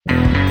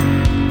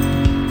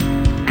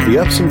The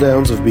ups and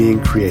downs of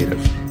being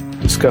creative,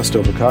 discussed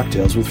over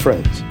cocktails with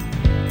friends.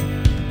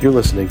 You're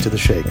listening to The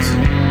Shakes.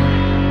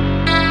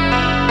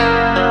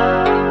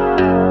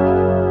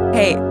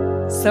 Hey,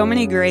 so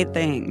many great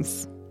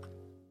things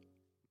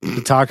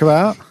to talk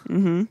about.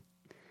 Mm-hmm.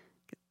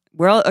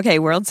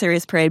 World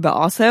Series parade, but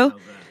also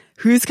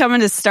who's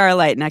coming to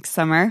Starlight next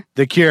summer?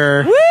 The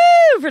Cure.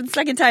 Woo! For the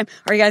second time.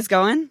 Are you guys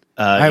going?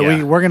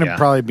 We're going to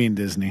probably be in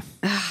Disney.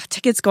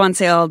 Tickets go on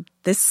sale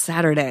this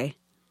Saturday.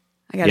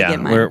 I got to get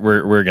mine.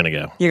 We're going to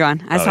go. You're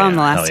going. I saw him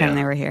the last time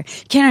they were here.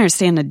 Can't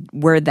understand a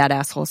word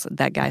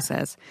that guy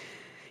says.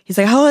 He's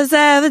like, "Oh, is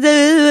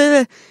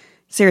that?"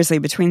 Seriously,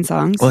 between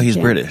songs. Well, he's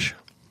British.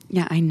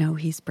 Yeah, I know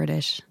he's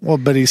British. Well,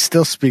 but he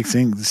still speaks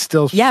English.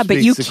 Yeah,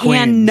 but you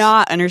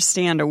cannot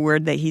understand a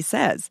word that he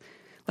says.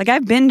 Like,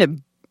 I've been to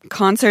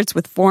concerts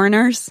with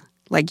foreigners,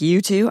 like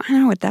you two. I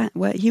don't know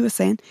what he was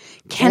saying.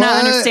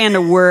 Cannot understand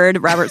a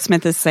word Robert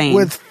Smith is saying.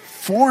 With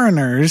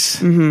foreigners?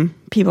 Mm-hmm.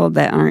 People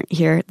that aren't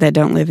here, that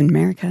don't live in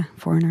America.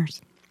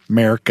 Foreigners.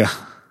 America.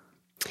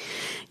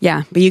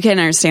 Yeah, but you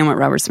can't understand what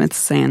Robert Smith is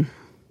saying.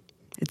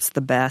 It's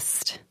the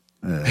best.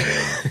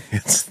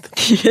 It's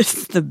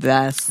the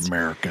best.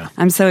 America.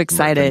 I'm so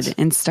excited.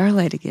 And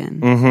Starlight again.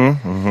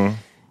 Mm-hmm. Mm-hmm.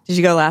 Did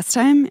you go last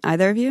time,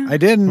 either of you? I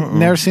didn't.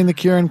 Never seen The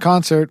Cure in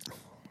concert.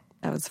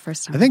 That was the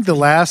first time. I think the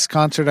last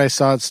concert I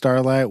saw at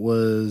Starlight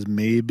was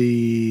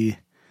maybe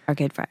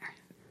Arcade Fire.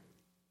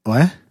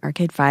 What?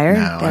 Arcade Fire?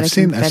 No, I've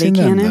seen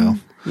them though.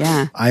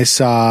 Yeah. I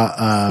saw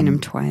I've seen him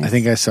twice. I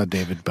think I saw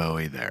David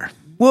Bowie there.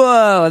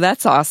 Whoa,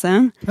 that's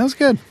awesome. That was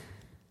good.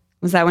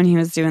 Was that when he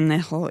was doing the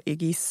whole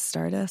Iggy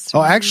Stardust?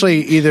 Oh,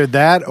 actually, either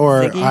that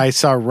or Ziggy? I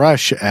saw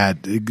Rush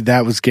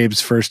that was Gabe's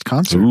first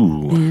concert.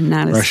 Ooh.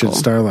 Not as Rush cool. at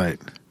Starlight.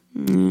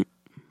 Mine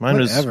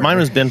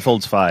was Ben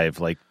Folds 5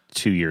 like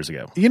 2 years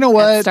ago. You know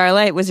what?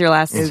 Starlight was your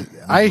last.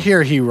 I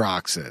hear he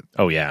rocks it.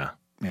 Oh, yeah.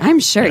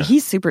 I'm sure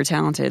he's super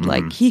talented.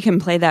 Like, he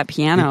can play that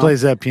piano. He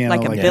plays that piano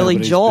like a Billy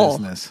nobody's Joel.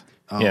 business.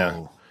 Oh.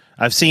 Yeah.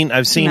 I've seen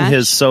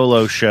his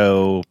solo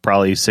show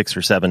probably 6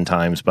 or 7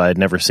 times, but I'd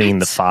never seen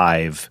the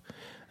 5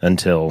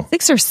 until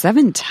 6 or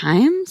 7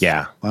 times.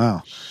 Yeah.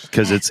 Wow.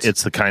 Because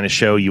it's the kind of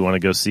show you want to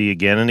go see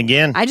again and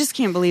again. I just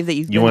can't believe that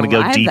you want to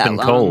go deep and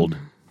cold.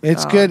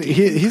 It's good.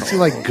 He's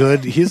like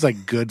good. He's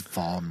like good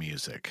fall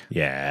music.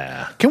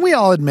 Yeah. Can we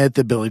all admit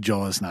that Billy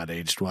Joel has not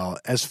aged well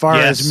as far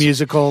as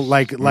musical?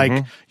 Like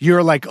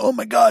you're like, oh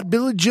my God,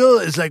 Billy Joel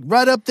is like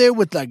right up there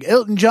with like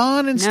Elton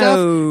John and stuff.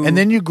 And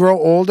then you grow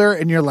older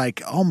and you're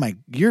like, oh my,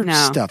 your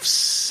stuff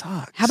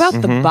sucks. How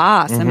about The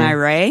Boss? Am I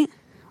right?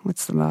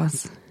 What's The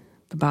Boss?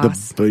 The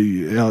Boss.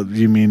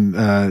 You mean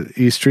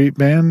E Street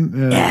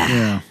Band?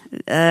 Yeah.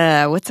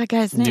 What's that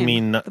guy's name? Do you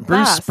mean The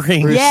Bruce Boss.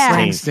 Springsteen? Yeah.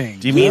 Springsteen.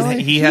 Do you mean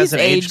he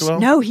hasn't aged well?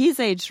 No,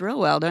 he's aged real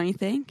well, don't you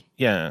think?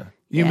 Yeah.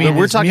 You mean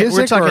we're talking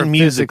physically?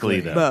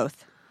 musically though.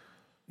 Both.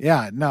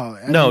 Yeah, no.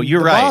 You're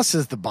the right. The Boss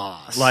is the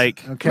boss.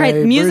 Like, okay, right,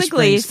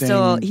 musically he's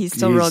still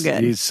real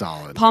good. He's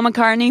solid. Paul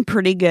McCartney,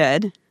 pretty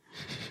good.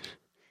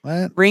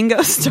 What?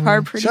 Ringo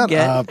Starr, pretty Shut good.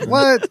 up.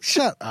 What?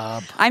 Shut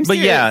up. I'm but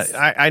serious.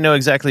 yeah, I know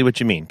exactly what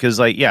you mean. Because,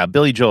 like, yeah,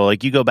 Billy Joel,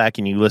 like, you go back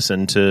and you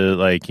listen to,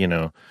 like, you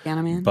know,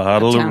 Piano Man,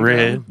 Bottle of Uptown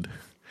Red,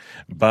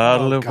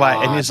 Bottle of White.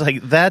 And God. it's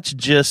like, that's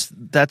just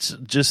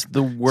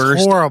the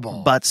worst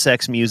horrible. butt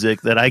sex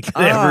music that I could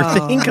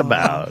ever think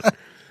about.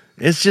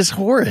 It's just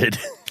horrid.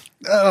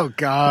 Oh,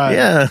 God.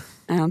 Yeah.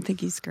 I don't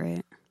think he's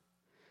great.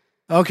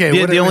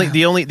 Okay.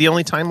 The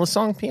only timeless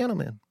song, Piano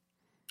Man.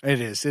 It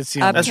is. It's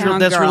the Uptown only.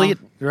 That's Girl. really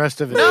it. The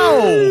rest of it. No.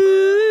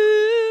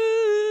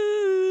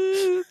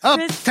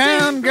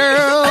 Uptown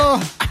Girl.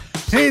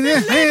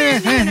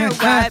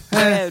 White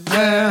bread,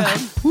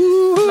 as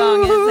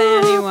long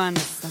as anyone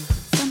is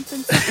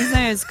something.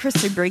 Is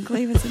Christy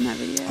Brinkley was in that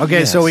video?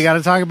 Okay, so we got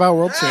to talk about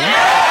World Series.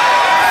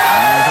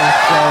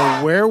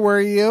 So where were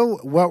you?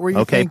 What were you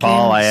Okay, thinking?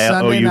 Paul, I owe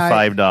Sunday you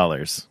night?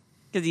 $5.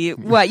 Because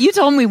you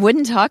told me we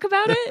wouldn't talk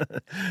about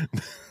it?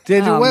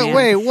 Did you? Oh, man.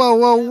 Wait,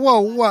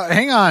 whoa.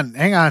 Hang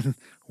on.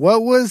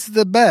 What was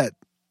the bet,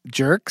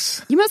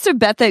 jerks? You must have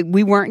bet that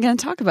we weren't going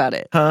to talk about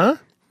it. Huh?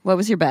 What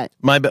was your bet?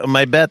 My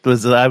bet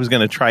was that I was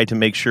going to try to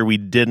make sure we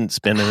didn't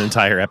spend an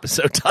entire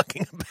episode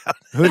talking about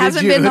it. Who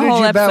Hasn't did you, been the who did whole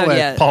you bet episode with?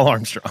 yet. Paul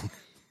Armstrong.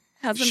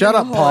 Hasn't Shut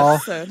been the up, whole Paul.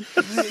 episode.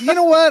 You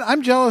know what?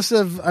 I'm jealous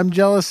of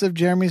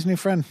Jeremy's new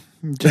friend.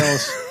 I'm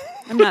jealous.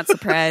 I'm not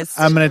surprised.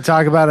 I'm going to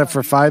talk about it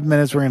for 5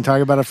 minutes. We're going to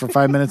talk about it for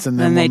 5 minutes, and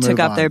then Then they we'll took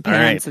move off on. their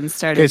pants right. and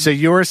started Okay, so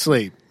you were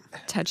asleep.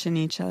 touching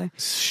each other.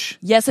 Shh.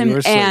 Yes, You were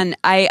asleep. and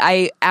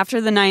I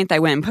after the 9th, I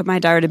went and put my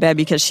daughter to bed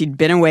because she'd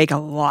been awake a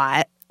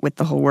lot with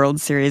the whole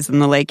World Series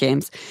and the late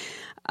games.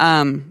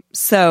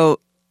 So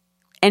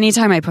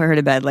anytime I put her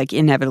to bed, like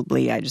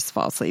inevitably I just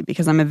fall asleep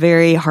because I'm a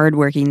very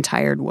hardworking,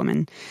 tired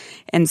woman.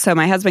 And so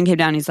my husband came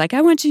down. He's like,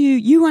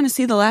 you want to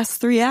see the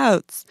last 3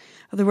 outs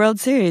of the World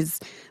Series.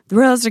 The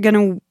Royals are going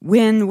to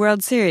win the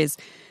World Series.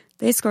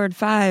 They scored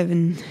 5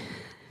 and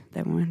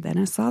then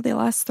I saw the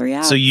last 3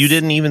 outs. So you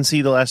didn't even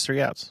see the last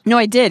 3 outs? No,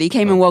 I did. He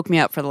came and woke me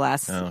up for the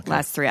last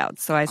 3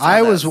 outs. So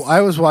I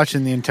was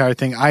watching the entire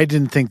thing. I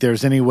didn't think there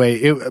was any way.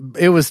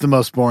 It was the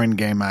most boring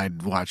game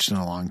I'd watched in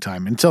a long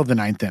time until the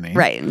 9th inning.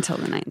 Right, until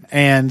the 9th.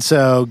 And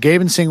so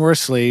Gabe and Sing were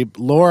asleep.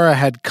 Laura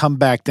had come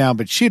back down,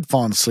 but she had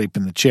fallen asleep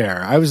in the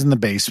chair. I was in the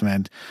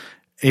basement.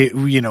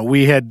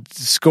 We had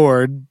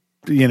scored.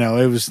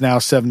 It was now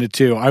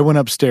 7-2. I went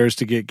upstairs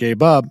to get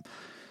Gabe up.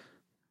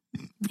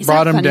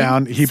 Brought him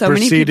down. He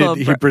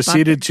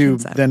proceeded to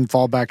then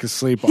fall back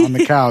asleep on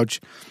the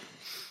couch.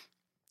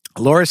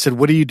 Laura said,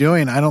 "What are you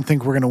doing? I don't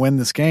think we're going to win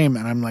this game."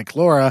 And I'm like,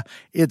 "Laura,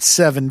 it's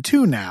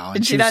 7-2 now." And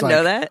did she not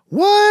know that?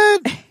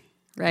 What?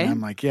 Right? And I'm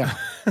like, "Yeah."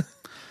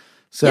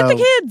 So get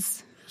the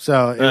kids.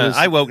 So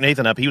I woke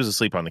Nathan up. He was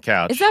asleep on the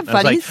couch. Is that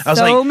funny? I was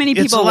like, many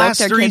people it's the woke last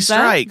their 3 kids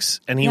strikes,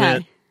 up? And he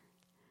went.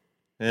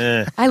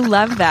 I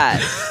love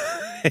that.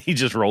 He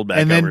just rolled back.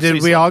 And then over,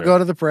 did we all go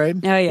to the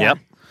parade? Oh yeah. Yep.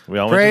 We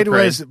all went to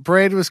the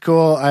parade was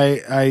cool.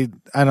 I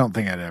don't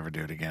think I'd ever do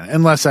it again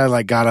unless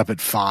I got up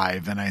at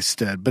 5 and I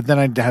stood. But then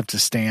I'd have to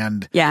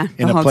stand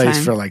in a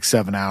place for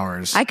 7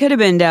 hours. I could have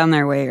been down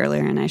there way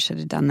earlier and I should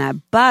have done that.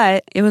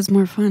 But it was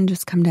more fun.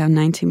 Just come down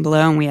 19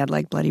 below and we had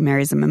Bloody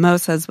Marys and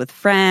mimosas with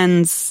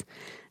friends.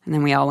 And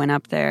then we all went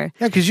up there.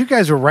 Yeah, because you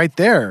guys were right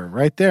there,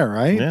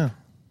 right? Yeah.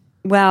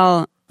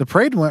 Well, the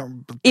parade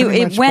went.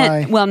 It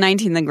went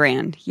 19 the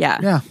grand,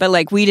 yeah.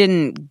 But we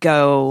didn't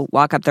go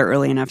walk up there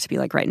early enough to be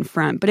right in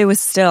front. But it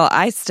was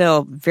I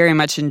still very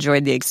much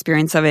enjoyed the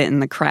experience of it in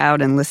the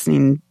crowd and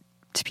listening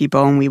to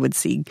people. And we would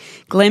see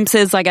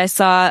glimpses. I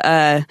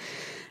saw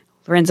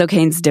Lorenzo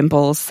Cain's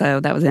dimples, so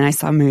that was. And I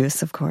saw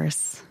Moose, of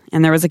course.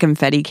 And there was a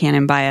confetti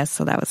cannon by us,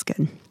 so that was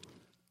good.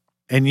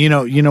 And you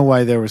know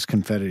why there was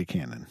confetti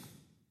cannon?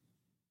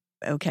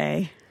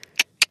 Okay.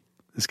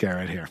 This guy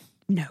right here.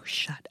 No,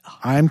 shut up.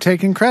 I'm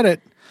taking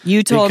credit.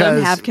 You told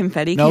him have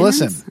confetti cannons?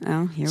 No, listen.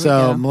 Oh, here we go.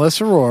 So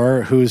Melissa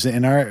Rohr, who's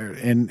in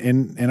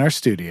our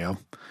studio,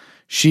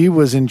 she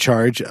was in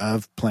charge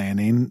of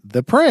planning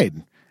the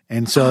parade.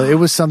 And so it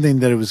was something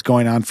that it was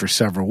going on for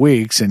several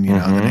weeks, and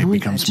then it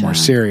becomes more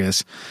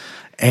serious.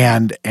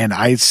 And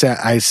I said,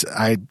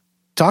 I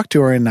talked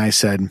to her and I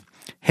said,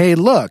 "Hey,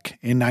 look,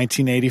 in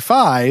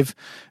 1985,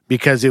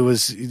 because it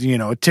was,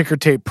 a ticker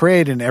tape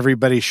parade and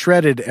everybody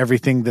shredded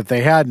everything that they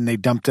had and they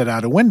dumped it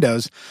out of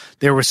windows.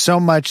 There was so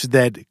much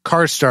that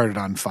cars started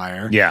on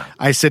fire." Yeah.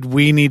 I said,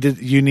 you need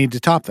to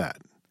top that.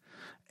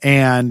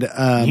 And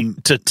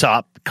to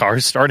top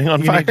cars starting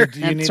on fire?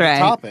 You need to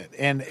top it.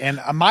 And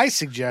my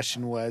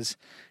suggestion was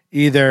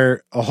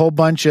either a whole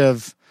bunch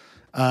of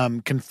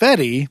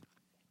confetti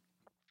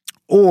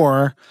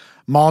or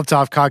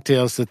Molotov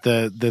cocktails that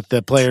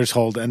the players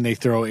hold and they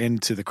throw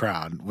into the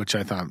crowd, which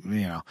I thought,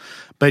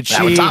 but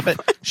that would top it.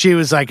 She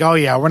was like, "Oh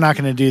yeah, we're not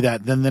going to do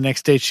that." Then the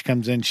next day she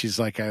comes in, she's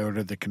like, "I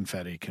ordered the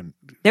confetti."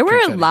 There were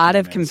a lot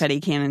of confetti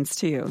cannons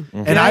too,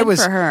 and I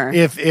was for her.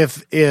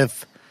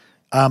 If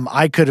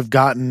I could have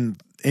gotten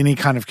any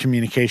kind of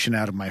communication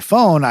out of my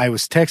phone, I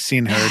was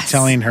texting her,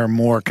 telling her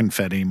more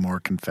confetti, more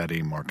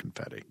confetti, more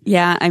confetti.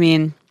 Yeah, I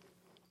mean,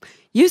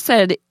 you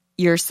said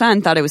your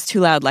son thought it was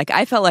too loud.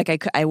 I felt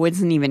like I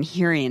wasn't even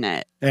hearing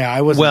it. Yeah,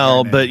 I wasn't.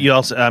 Well, but you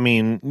also,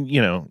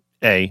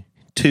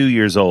 2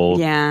 years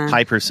old,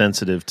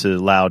 hypersensitive to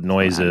loud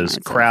noises,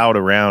 crowd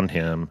around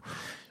him.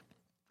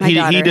 He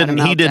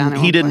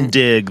didn't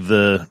dig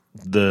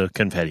the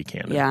confetti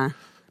cannon. Yeah.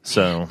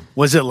 So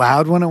was it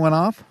loud when it went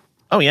off?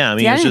 Oh yeah,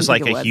 it was just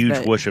like a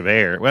huge whoosh of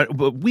air.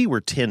 But we were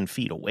 10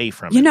 feet away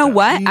from it. You know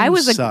what? I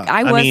was too.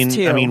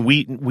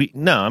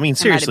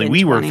 Seriously,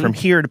 we were from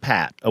here to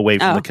Pat away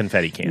from the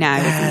confetti cannon. No, I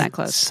wasn't that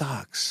close.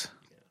 Sucks.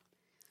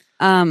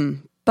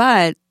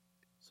 But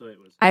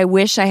I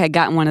wish I had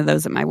gotten one of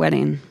those at my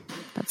wedding.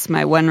 That's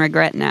my one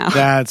regret now.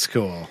 That's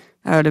cool.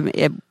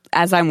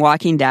 As I'm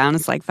walking down,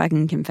 it's like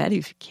fucking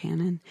confetti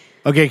cannon.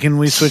 Okay, can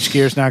we switch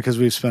gears now because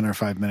we've spent our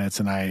 5 minutes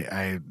and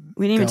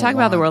we didn't even talk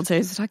about the World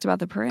Series. We talked about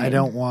the parade. I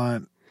don't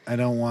want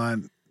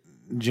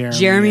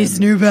Jeremy's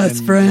new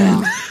best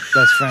friend.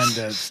 Best friend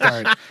to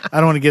start. I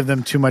don't want to give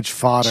them too much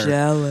fodder.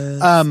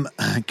 Jealous.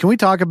 Can we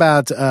talk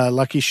about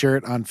Lucky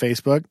Shirt on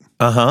Facebook?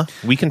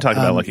 We can talk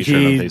about Lucky Shirt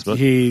on Facebook.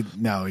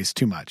 He's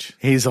too much.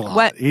 He's a lot.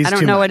 What? He's I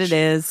don't know what it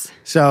is.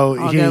 So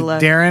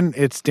Darren.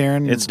 It's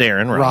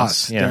Darren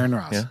Ross. Yeah. Darren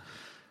Ross. Yeah.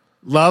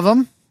 Love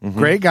him.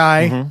 Great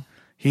guy.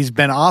 He's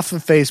been off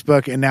of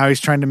Facebook, and now he's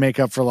trying to make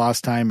up for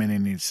lost time, and he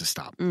needs to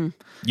stop.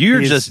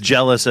 You're just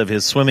jealous of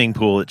his swimming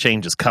pool that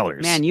changes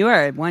colors. Man, you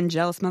are one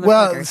jealous motherfucker.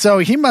 Well, so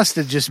he must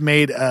have just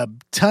made a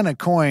ton of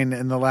coin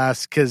in the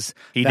last, because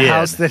the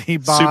house that he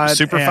bought.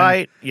 Super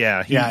Fight?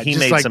 Yeah, he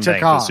made some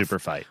bank with Super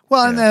Fight.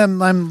 Well, and then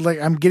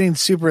I'm getting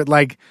super,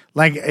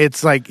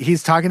 it's like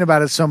he's talking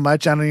about it so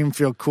much, I don't even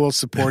feel cool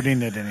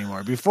supporting it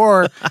anymore.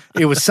 Before,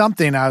 it was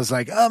something I was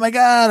like, oh my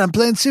God, I'm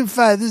playing Super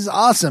Fight. This is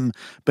awesome.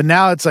 But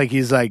now it's like,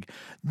 he's like,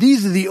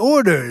 these are the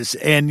orders,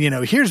 and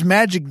here's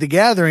Magic the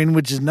Gathering,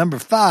 which is number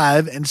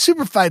 5, and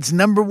Super Fight's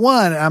number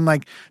 1. I'm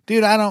like,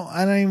 dude, I don't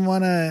even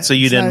want to. So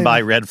you didn't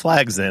buy Red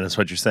Flags then? Is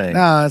what you're saying?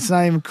 No, it's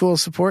not even cool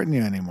supporting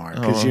you anymore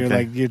because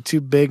you're too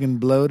big and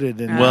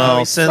bloated. And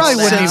well,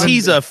 since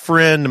he's a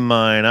friend of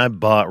mine, I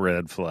bought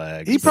Red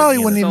Flags. He probably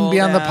wouldn't even be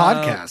on the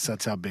podcast.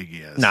 That's how big he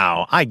is.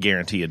 No, I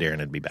guarantee you, Darren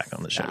would be back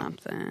on the show.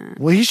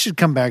 Well, he should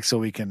come back so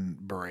we can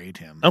berate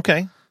him.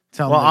 Okay.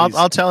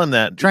 I'll tell him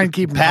that. Try and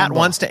keep him Pat humble.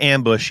 Wants to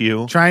ambush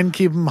you. Try and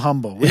keep him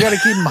humble. We got to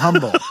keep him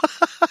humble.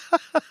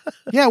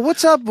 Yeah,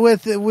 what's up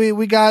with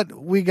we got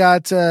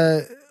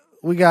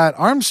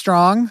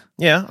Armstrong.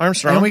 Yeah,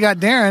 Armstrong. And we got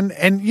Darren.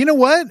 And you know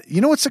what? You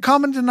know what's the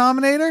common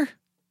denominator?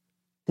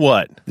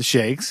 What? The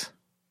Shakes.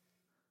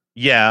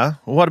 Yeah.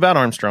 What about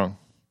Armstrong?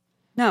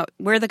 No,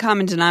 we're the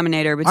common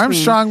denominator between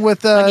Armstrong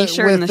with Lucky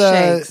Shirt and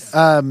the Shakes.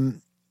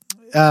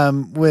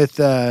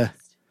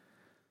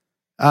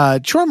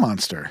 Chore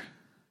Monster.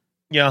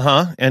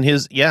 Yeah, and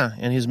his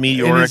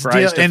meteoric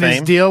rise to fame, and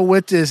his deal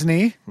with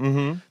Disney.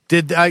 Mm-hmm.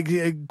 Did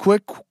I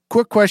quick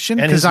question?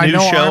 And his new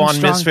show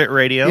on Misfit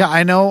Radio. Yeah,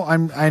 I know.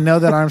 I know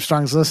that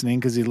Armstrong's listening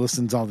because he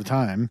listens all the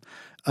time.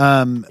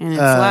 And it's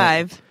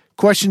live.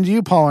 Question to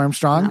you, Paul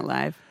Armstrong. Not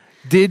live.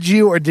 Did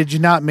you or did you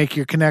not make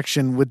your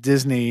connection with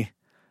Disney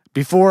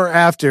before or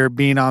after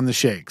being on the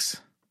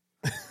Shakes?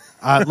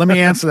 Let me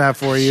answer that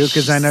for you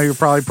because I know you're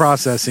probably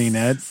processing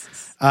it.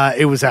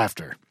 It was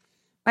after.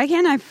 Why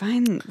can't I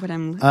find what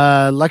I'm...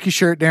 Lucky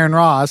Shirt, Darren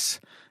Ross,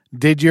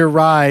 did your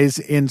rise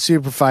in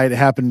Super Fight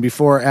happen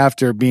before or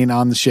after being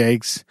on the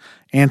Shakes?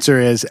 Answer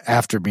is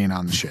after being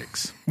on the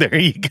Shakes. There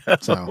you go.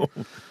 So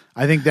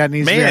I think that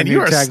needs to be our new you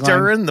are tagline.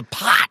 Stirring the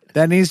pot.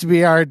 That needs to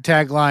be our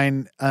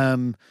tagline.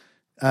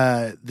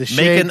 The Shakes,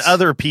 making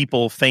other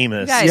people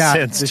famous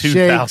since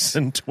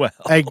 2012.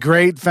 A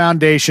great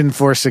foundation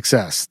for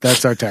success.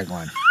 That's our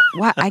tagline.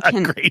 What? I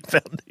can... A great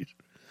foundation.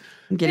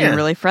 I'm getting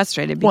really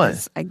frustrated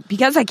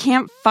because I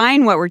can't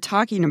find what we're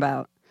talking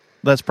about.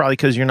 That's probably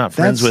because you're not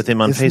friends with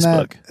him on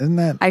Facebook. Isn't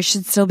that? I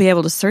should still be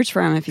able to search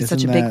for him if he's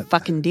such a big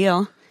fucking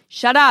deal.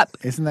 Shut up.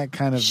 Isn't that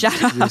kind of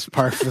just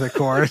par for the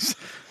course?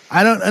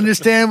 I don't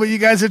understand what you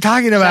guys are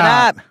talking about.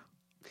 Shut up.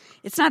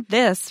 It's not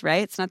this,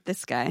 right? It's not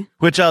this guy.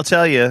 Which I'll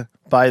tell you,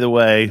 by the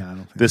way,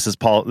 this is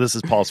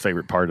Paul's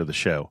favorite part of the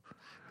show,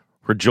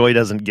 where Joy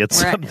doesn't get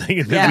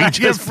something and we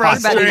just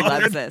everybody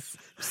loves this.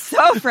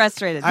 So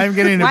frustrated. I'm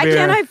getting a Why beer.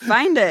 can't I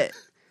find it?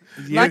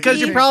 Because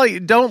you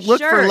probably don't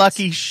look for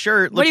Lucky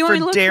Shirt. Look for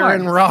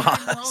Darren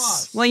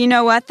Ross. Well, you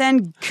know what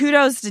then?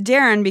 Kudos to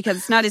Darren because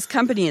it's not his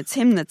company. It's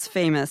him that's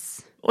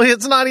famous. Well,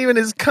 it's not even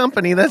his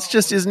company. That's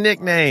just his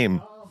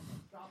nickname.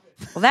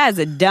 Well, that is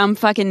a dumb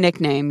fucking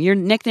nickname. Your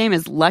nickname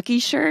is Lucky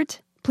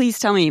Shirt? Please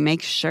tell me you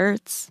make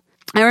shirts.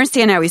 I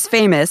understand how he's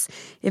famous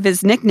if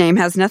his nickname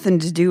has nothing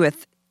to do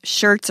with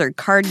shirts or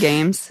card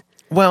games.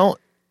 Well...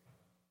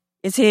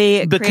 Is he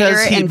a creator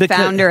and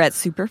founder at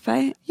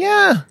Superfight?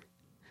 Yeah.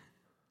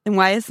 Then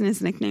why isn't his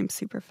nickname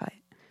Superfight?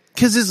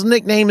 Because his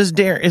nickname is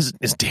Darren. Is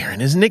Darren?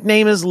 His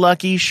nickname is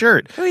Lucky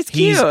Shirt. Oh, he's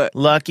cute. He's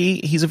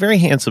lucky. He's a very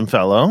handsome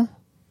fellow.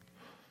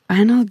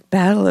 Final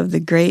Battle of the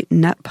Great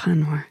Nut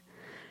Pun War.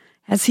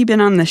 Has he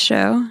been on the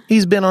show?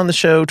 He's been on the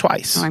show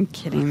twice. Oh, I'm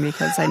kidding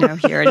because I know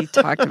he already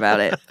talked about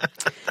it.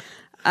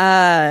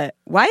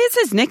 Why is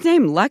his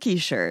nickname Lucky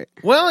Shirt?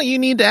 Well, you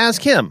need to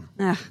ask him.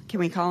 Can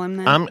we call him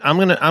that? I'm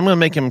gonna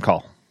make him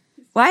call.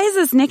 Why is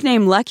his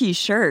nickname Lucky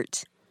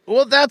Shirt?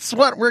 Well, that's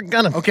what we're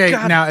gonna. Okay,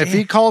 if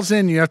he calls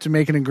in, you have to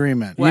make an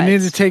agreement. What? You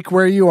need to take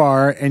where you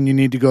are, and you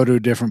need to go to a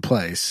different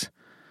place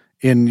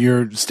in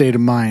your state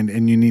of mind,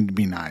 and you need to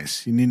be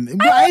nice. You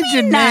need. Why is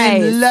your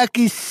name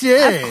Lucky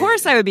Shirt? Of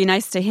course, I would be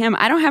nice to him.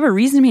 I don't have a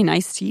reason to be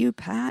nice to you,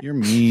 Pat. You're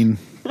mean.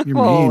 You're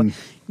mean.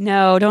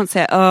 No, don't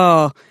say.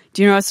 Oh.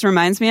 Do you know what this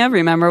reminds me of?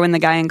 Remember when the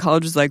guy in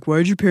college was like,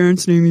 why'd your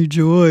parents name you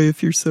Joy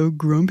if you're so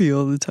grumpy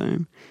all the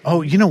time?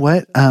 Oh, you know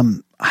what?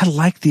 I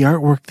like the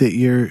artwork that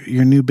your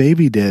new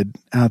baby did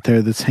out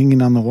there that's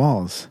hanging on the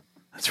walls.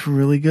 That's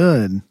really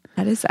good.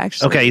 That is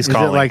actually... Okay, he's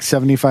calling. Is it like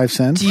 75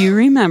 cents? Do you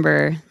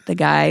remember the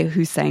guy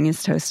who sang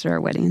his toast at our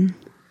wedding?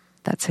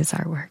 That's his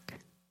artwork.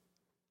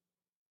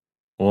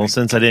 Well,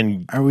 since I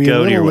didn't Are we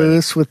go a to your little wedding.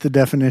 loose with the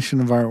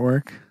definition of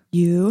artwork?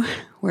 You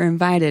were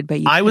invited,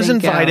 but I was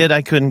invited. Go.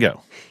 I couldn't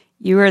go.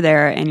 You were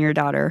there, and your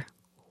daughter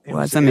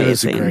was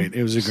amazing.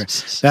 It was a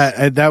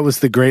great. That was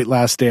the great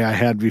last day I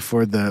had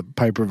before the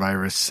Piper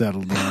virus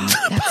settled in.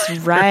 That's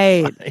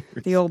right,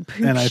 the old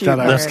poop. And I thought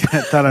I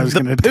was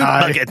going to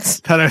die.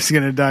 Thought I was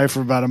going to die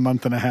for about a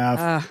month and a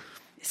half.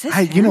 Is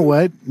this you know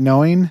what?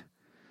 Knowing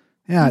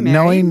what Yes, I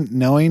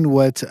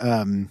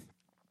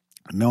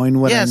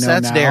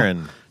know that's now.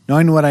 Darren.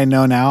 Knowing what I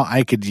know now,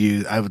 I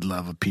would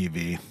love a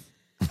PV.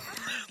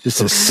 Just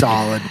a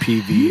solid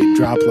PV.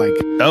 Drop like.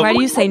 Oh. Why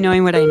do you say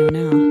knowing what I know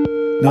now?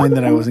 Knowing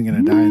that I wasn't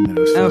going to die and that it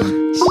was fun.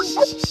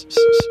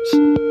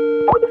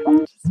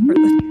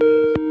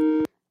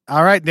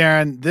 All right,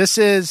 Darren. This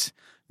is.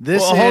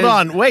 Hold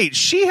on. Wait.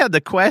 She had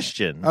the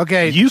question.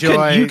 Okay, Joy,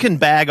 Joy. you can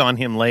bag on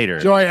him later.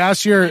 Joy,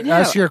 ask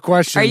your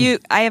question.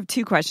 I have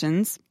two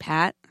questions.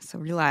 Pat, so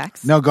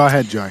relax. No, go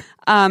ahead, Joy.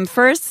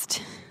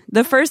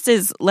 The first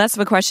is less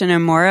of a question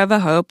and more of a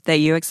hope that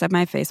you accept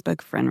my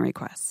Facebook friend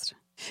request.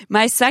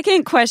 My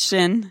second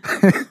question...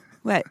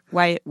 What?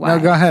 Why? No,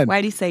 go ahead.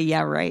 Why do you say,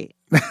 yeah, right?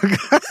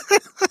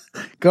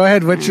 Go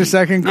ahead. What's your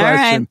second question? All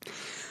right.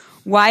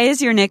 Why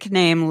is your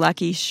nickname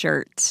Lucky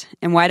Shirt?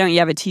 And why don't you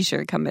have a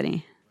t-shirt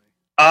company?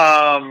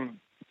 To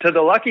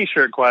the Lucky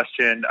Shirt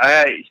question,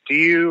 have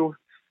you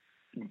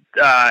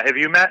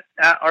met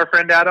our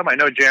friend Adam? I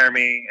know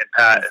Jeremy and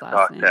Pat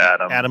talked to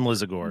Adam. Adam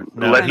Lizagore.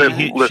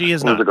 No, she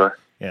is not. Lizagore.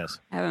 Yes.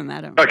 I haven't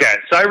met him. Okay,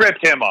 so I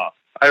ripped him off.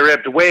 I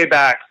ripped way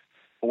back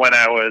when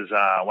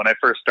I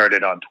first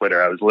started on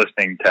Twitter. I was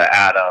listening to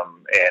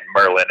Adam and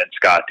Merlin and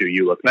Scott do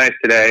You Look Nice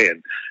Today,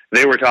 and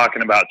they were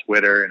talking about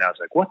Twitter, and I was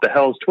like, what the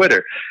hell is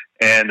Twitter?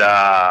 And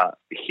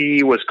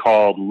he was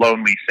called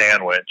Lonely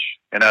Sandwich,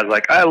 and I was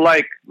like, I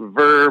like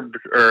verb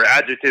or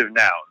adjective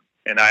noun.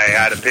 And I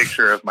had a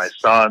picture of my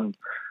son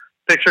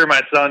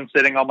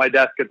sitting on my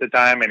desk at the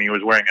time, and he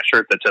was wearing a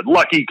shirt that said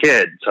Lucky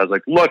Kid. So I was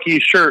like,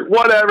 Lucky Shirt,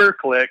 whatever,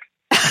 click.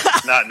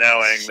 Not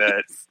knowing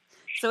that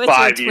so it's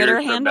 5 your Twitter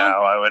years handle? from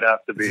now I would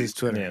have to be.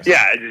 Twitter.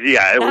 Yeah,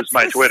 it was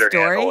my Twitter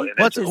handle.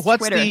 What's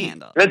Twitter the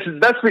handle?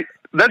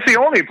 That's the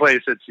only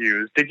place it's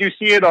used. Did you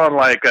see it on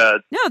like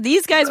a? No,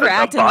 these guys were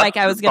acting like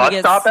I was going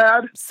to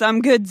get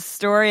some good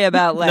story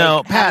about like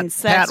no.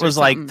 Pat was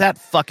like that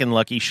fucking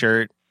Lucky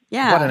Shirt.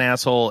 Yeah, what an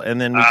asshole!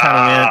 And then we kind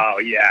of went. Oh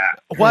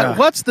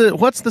yeah.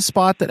 What's the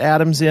spot that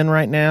Adam's in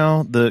right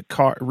now? The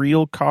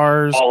real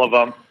cars. All of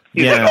them.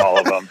 He's like all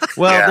of them.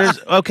 Well,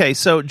 there's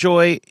so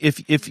Joy,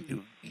 if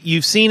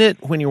you've seen it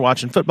when you're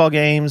watching football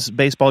games,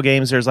 baseball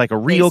games, there's like a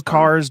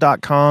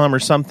realcars.com or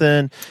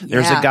something.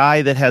 There's a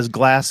guy that has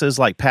glasses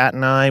like Pat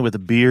and I with a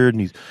beard,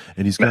 and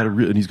he's got a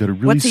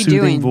really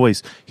soothing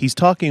voice. He's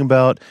talking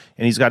about,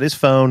 and he's got his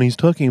phone. He's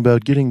talking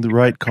about getting the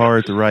right car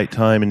at the right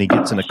time, and he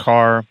gets in a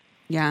car.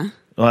 Yeah.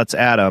 Well, that's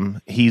Adam.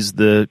 He's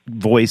the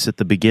voice at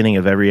the beginning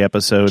of every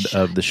episode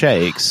of The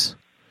Shakes.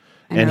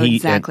 I know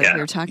exactly what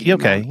you're talking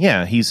about. Okay,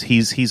 yeah,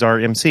 he's our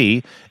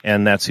MC,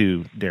 and that's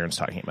who Darren's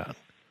talking about.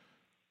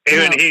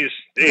 Even he's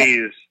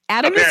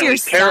Adam is your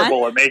son?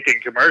 terrible at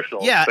making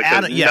commercials. Yeah,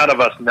 because none of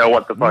us know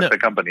what the fuck the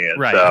company is.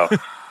 Right. So,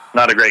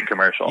 not a great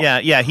commercial.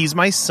 Yeah, he's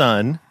my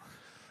son.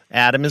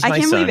 Adam is my son. I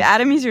can't believe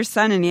Adam is your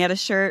son, and he had a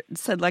shirt that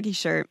said Lucky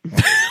Shirt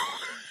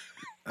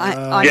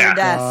on your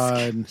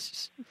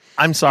desk.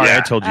 I'm sorry,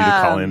 I told you to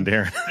call in,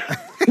 Darren.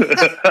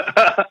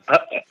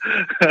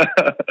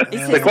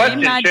 The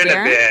question should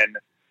have been,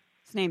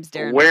 his name's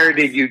Darren. Where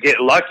did you get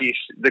Lucky?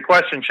 The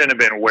question shouldn't have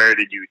been, where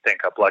did you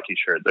think up Lucky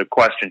Shirt? The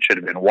question should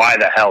have been, why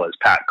the hell is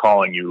Pat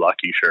calling you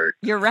Lucky Shirt?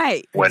 You're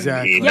right. When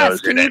he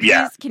knows your name.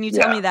 Can you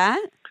tell me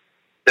that?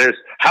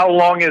 How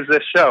long is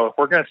this show? If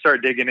we're going to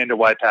start digging into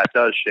why Pat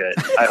does shit,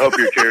 I hope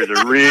your chairs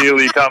are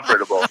really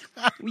comfortable.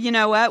 You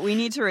know what? We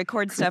need to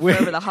record stuff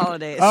over the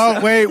holidays.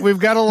 Oh, wait. We've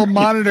got a little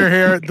monitor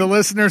here. The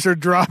listeners are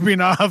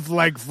dropping off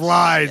like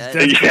flies,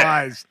 dead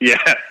flies.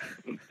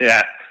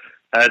 Yeah.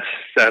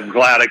 I'm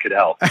glad I could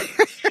help.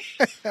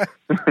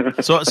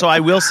 So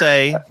I will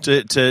say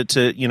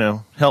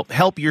to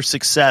help your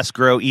success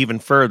grow even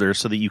further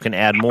so that you can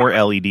add more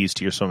LEDs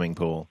to your swimming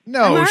pool.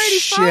 No I'm already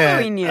shit.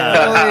 following you.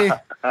 Really?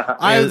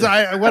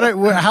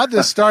 How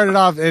this started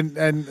off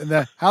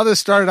how this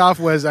started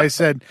off was I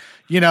said,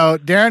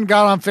 Darren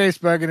got on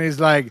Facebook and he's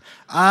like,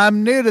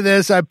 I'm new to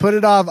this. I put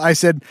it off. I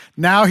said,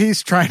 now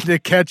he's trying to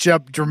catch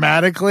up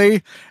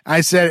dramatically. I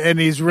said, and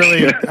he's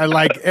really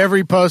like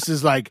every post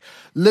is like,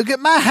 look at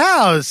my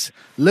house.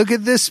 Look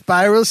at this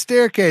spiral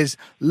staircase.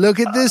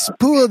 Look at this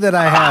pool that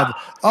I have.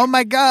 Oh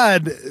my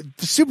God.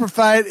 Super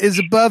Fight is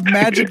above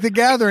Magic the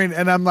Gathering.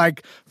 And I'm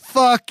like,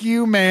 fuck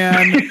you,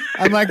 man.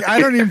 I'm like, I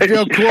don't even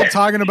feel cool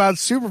talking about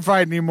Super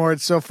Fight anymore.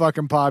 It's so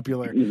fucking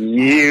popular.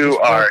 You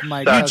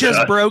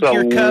just broke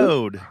your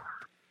code.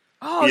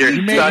 Oh, you're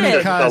such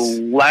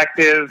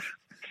a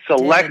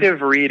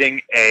selective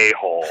reading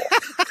a-hole.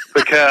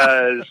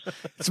 Because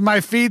it's my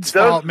feed's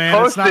fault,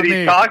 man. It's not that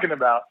he's talking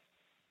about.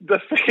 The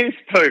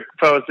Facebook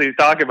post he's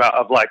talking about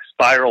of like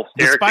spiral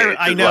staircase.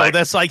 I know.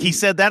 That's like he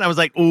said that. And I was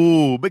like,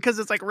 ooh, because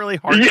it's like really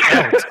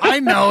heartfelt. I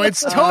know.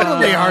 It's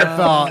totally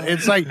heartfelt.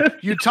 It's like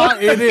you talk.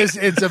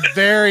 It's a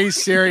very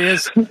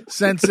serious,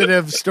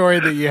 sensitive story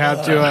that you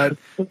have to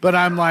it. But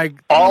I'm like,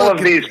 all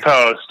of these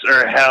posts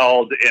are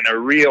held in a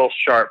real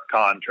sharp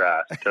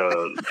contrast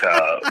to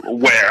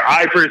where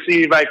I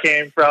perceive I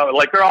came from.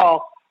 Like they're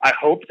all. I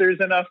hope there's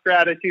enough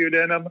gratitude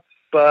in them,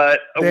 but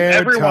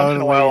every once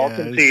in a while I'll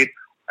concede.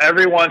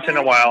 Every once in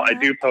a while, I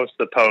do post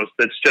the post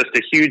that's just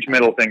a huge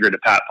middle finger to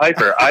Pat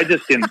Piper. I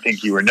just didn't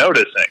think you were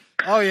noticing.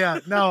 Oh yeah,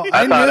 no,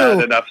 I thought I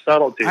had enough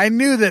subtlety. I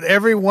knew that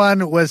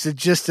everyone was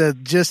just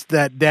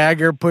that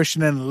dagger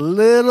pushing in a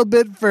little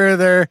bit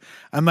further.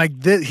 I'm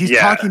like, he's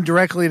talking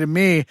directly to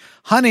me,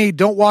 honey.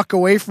 Don't walk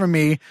away from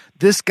me.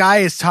 This guy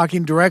is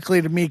talking directly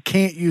to me.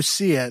 Can't you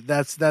see it?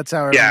 That's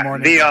how every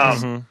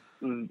morning.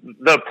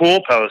 The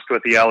pool post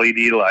with the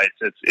LED lights.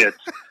 It's.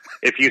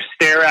 If you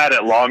stare at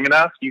it long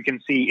enough, you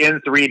can see in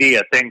 3D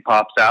a thing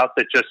pops out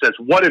that just says,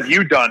 "What have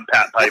you done,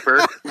 Pat Piper?"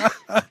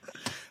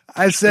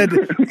 I said,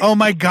 "Oh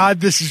my God,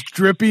 this is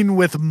dripping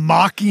with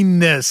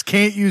mockingness.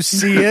 Can't you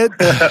see it?"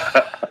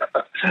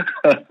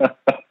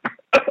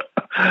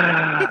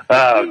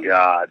 Oh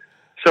God.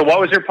 So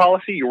what was your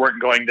policy? You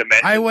weren't going to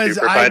mention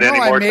Superfight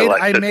anymore?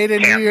 I made a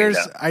New Year's.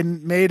 I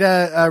made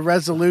a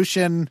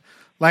resolution,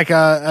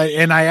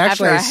 and I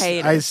actually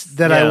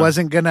I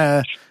wasn't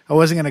gonna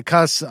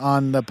cuss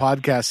on the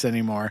podcast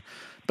anymore.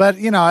 But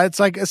it's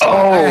like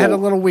I had a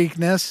little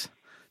weakness.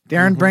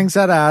 Darren brings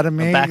that out of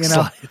me.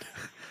 Backslide.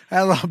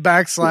 A little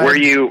backslide.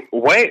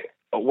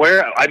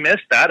 Where I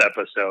missed that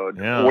episode.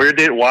 Yeah.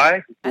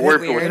 Why?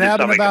 It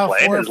happened about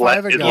 4 or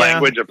 5 ago. Is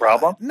language a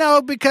problem?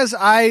 No, because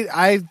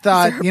I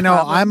thought,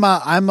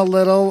 I'm a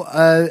little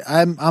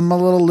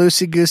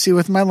loosey goosey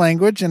with my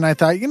language, and I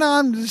thought, I'm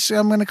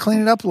going to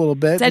clean it up a little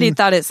bit. Said he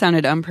thought it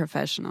sounded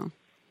unprofessional.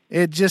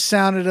 It just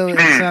sounded a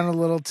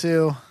little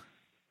too.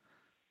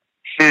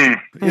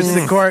 It's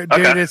the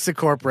dude. It's the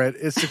corporate.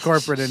 It's the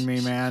corporate in me,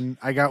 man.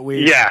 I got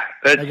weak. Yeah,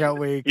 I got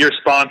weak. Your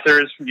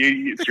sponsors,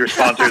 your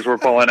sponsors were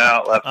pulling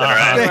out left and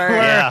right.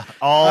 Yeah,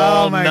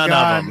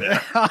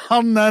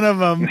 none of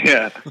them.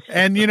 Yeah,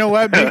 and you know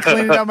what? Me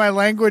cleaning up my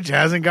language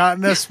hasn't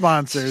gotten us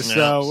sponsors,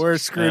 so we're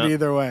screwed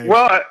either way.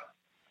 Well,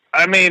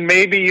 I mean,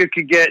 maybe you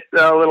could get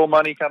a little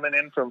money coming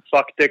in from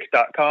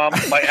fuckdick.com.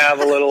 Might have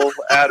a little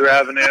ad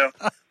revenue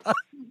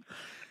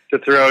to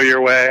throw your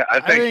way.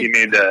 I think you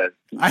need to.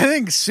 I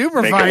think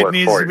Superfight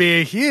needs to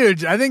be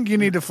huge. I think you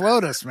need to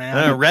float us,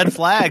 man. Red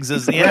Flags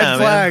is Red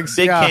Flags,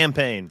 big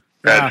campaign.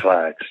 Red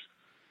Flags.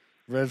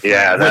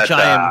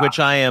 Yeah, which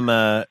I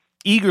am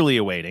eagerly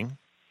awaiting.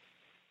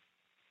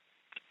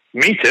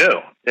 Me too.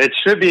 It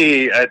should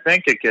be. I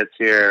think it gets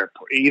here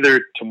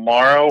either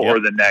tomorrow or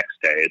the next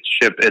day.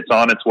 It's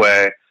on its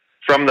way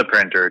from the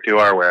printer to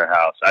our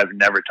warehouse. I've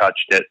never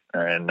touched it,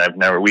 and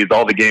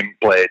all the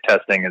gameplay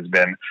testing has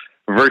been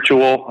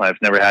virtual. I've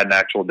never had an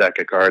actual deck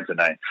of cards, and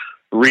I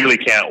really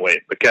can't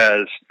wait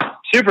because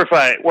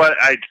Superfight.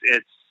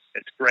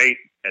 It's great.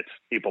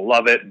 People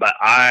love it, but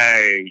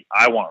I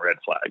want Red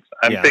Flags.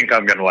 I think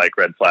I'm going to like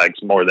Red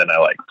Flags more than I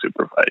like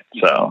Superfight.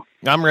 So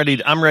I'm ready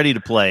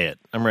to play it.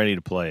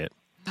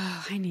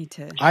 Oh, I need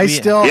to.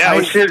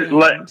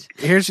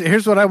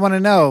 Here's what I want to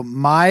know.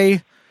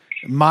 My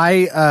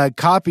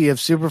copy of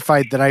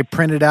Superfight that I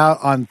printed out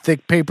on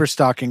thick paper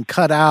stock and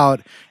cut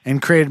out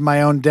and created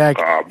my own deck,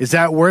 is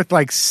that worth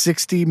like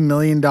 $60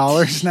 million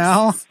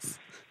now?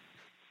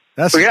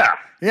 That's yeah.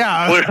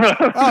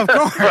 Oh, of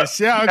course.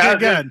 Yeah. Okay.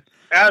 Good.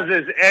 As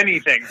is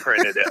anything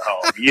printed at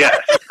home. Yes.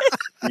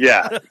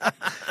 Yeah.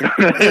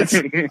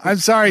 I'm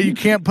sorry, you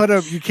can't put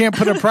a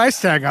price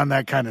tag on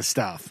that kind of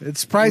stuff.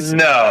 It's pricey.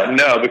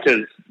 No,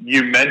 because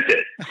you meant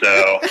it.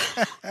 So,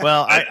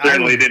 well, I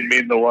certainly didn't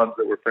mean the ones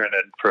that were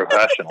printed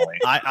professionally.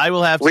 I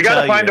will have to. We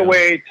got to find a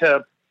way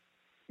to.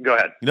 Go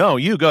ahead. No,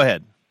 you go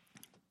ahead.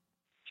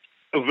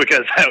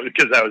 Because I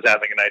was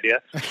having an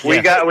idea. We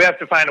have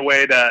to find a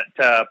way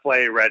to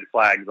play Red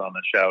Flags on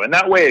the show, and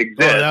that way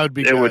exists. That would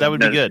be good. That would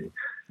be good.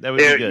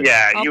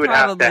 Yeah, I'll you would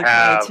have to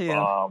have.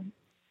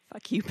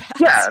 Fuck you, Pat.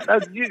 Yeah.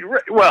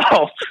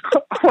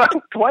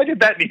 Why did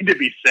that need to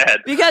be said?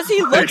 Because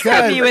he looks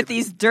at me with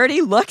these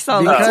dirty looks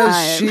all the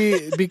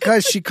time.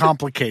 Because she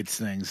complicates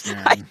things,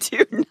 Dan. I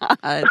do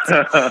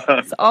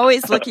not. He's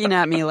always looking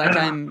at me like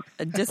I'm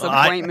a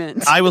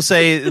disappointment. I will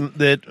say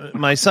that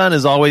my son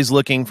is always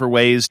looking for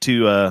ways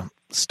to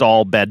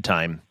stall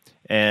bedtime.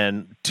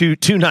 And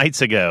two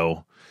nights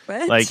ago,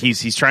 like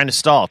he's trying to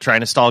stall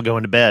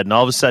going to bed, and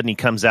all of a sudden he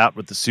comes out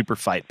with the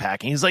Superfight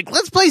pack, and he's like,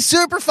 "Let's play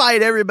Superfight,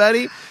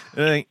 everybody!"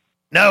 Like,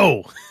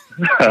 no,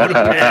 go to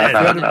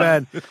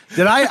bed.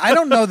 Did I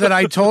don't know that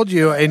I told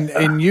you,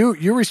 and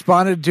you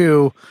responded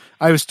to.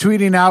 I was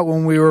tweeting out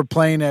when we were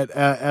playing it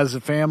as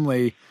a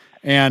family,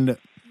 and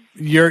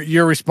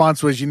your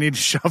response was you need to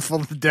shuffle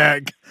the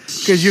deck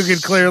because you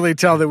could clearly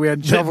tell that we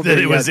hadn't shuffled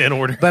it was in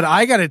order. But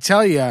I got to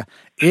tell you.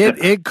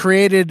 It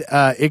created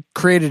a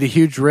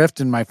huge rift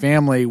in my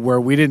family where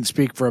we didn't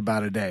speak for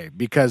about a day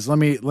because let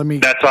me.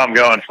 That's what I'm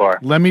going for.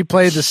 Let me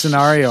play the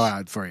scenario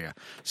out for you.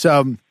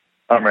 So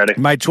I'm ready.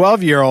 My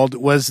 12-year-old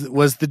was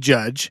the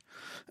judge,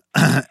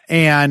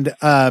 and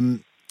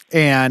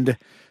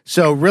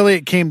so really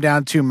it came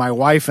down to my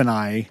wife and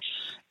I,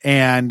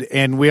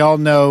 and we all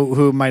know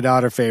who my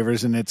daughter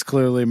favors, and it's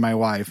clearly my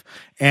wife.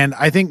 And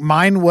I think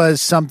mine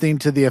was something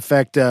to the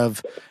effect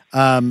of.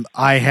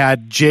 I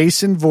had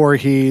Jason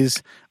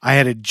Voorhees, I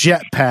had a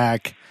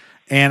jetpack,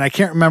 and I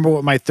can't remember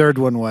what my third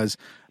one was.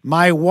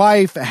 My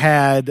wife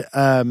had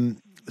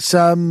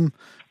some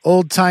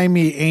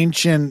old-timey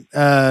ancient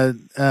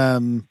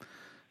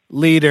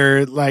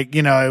leader, like,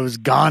 it was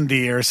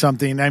Gandhi or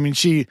something. I mean,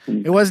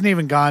 it wasn't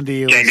even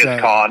Gandhi.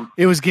 Genghis Khan.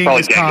 It was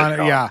Genghis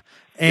Khan, yeah.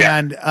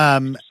 And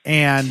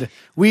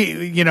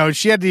we,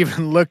 she had to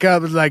even look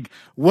up like,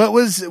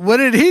 what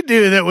did he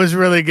do that was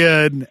really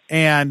good?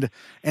 And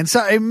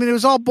so, I mean, it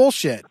was all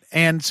bullshit.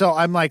 And so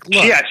I'm like,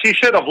 look. Yeah, she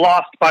should have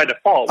lost by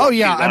default. Oh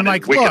yeah. I'm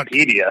like,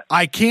 Wikipedia. Look,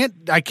 I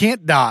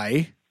can't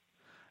die.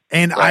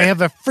 and I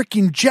have a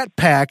freaking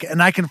jetpack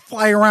and I can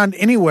fly around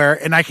anywhere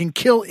and I can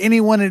kill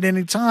anyone at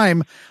any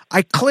time,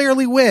 I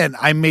clearly win.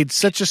 I made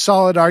such a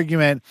solid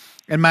argument,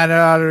 and my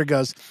daughter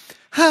goes,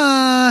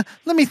 let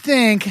me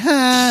think.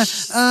 I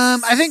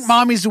think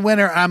mommy's the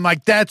winner. I'm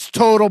like, that's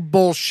total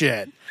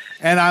bullshit.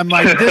 And I'm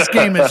like, this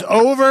game is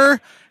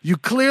over. You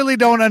clearly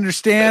don't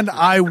understand.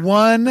 I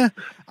won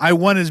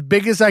as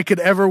big as I could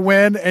ever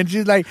win. And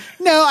she's like,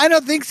 no, I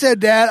don't think so,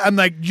 Dad. I'm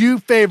like, you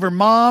favor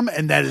Mom,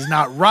 and that is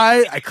not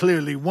right. I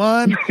clearly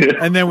won.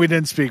 And then we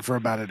didn't speak for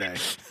about a day.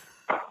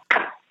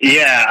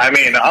 Yeah, I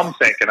mean, I'm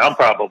thinking I'm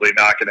probably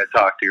not going to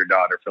talk to your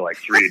daughter for like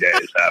 3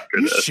 days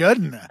after this. You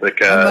shouldn't.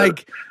 Because, I'm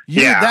like,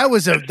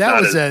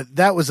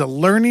 that was a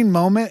learning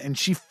moment, and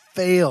she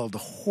failed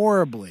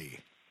horribly.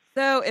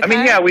 So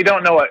we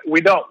don't know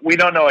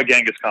what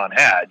Genghis Khan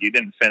had. You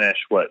didn't finish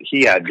what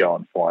he had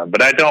going for him,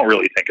 but I don't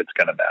really think it's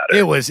going to matter.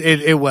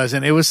 It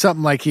wasn't. It was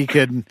something like he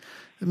could,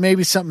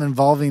 maybe something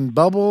involving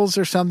bubbles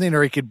or something,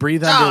 or he could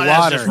breathe underwater.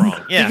 That's just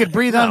wrong. Yeah. He could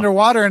breathe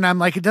underwater, and I'm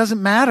like, it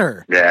doesn't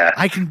matter. Yeah,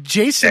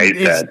 Jason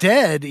is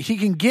dead. He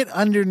can get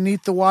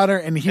underneath the water,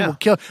 and he will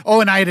kill.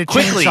 Oh, and I had a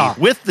chainsaw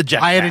with the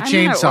jetpack. I had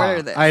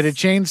a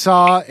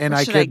chainsaw, and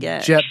I could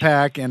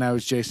jetpack, and I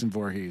was Jason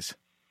Voorhees.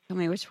 Tell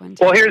me which one.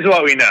 Well, here's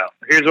what we know.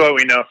 Here's what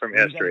we know from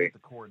history.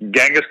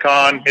 Genghis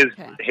Khan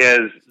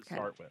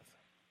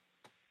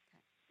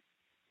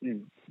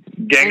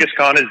Genghis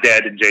Khan is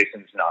dead and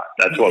Jason's not.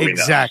 That's what we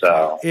know.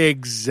 So.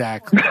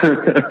 Exactly.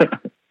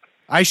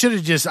 I should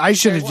have just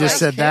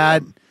said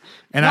that,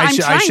 and I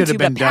should have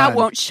been done. Pat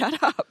won't shut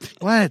up.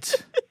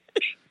 What?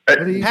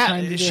 What are you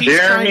trying to do?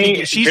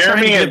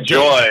 Jeremy and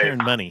Joy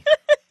money.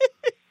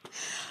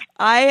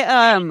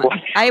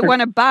 I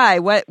want to buy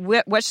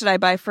what should I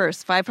buy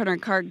first?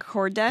 500 card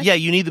cord deck? Yeah,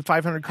 you need the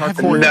 500 card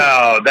cord.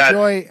 No,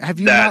 Joy,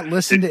 have you not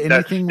listened to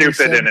anything? That's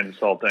stupid and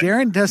insulting.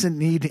 Darren doesn't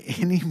need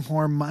any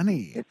more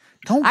money.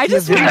 I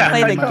just want to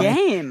play the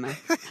game.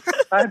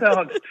 I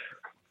don't.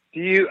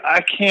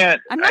 I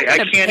can't. I'm not going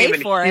to pay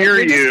for it.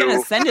 You're just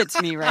going to send it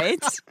to me,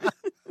 right?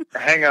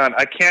 Hang on,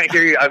 I can't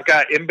hear you. I've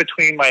got in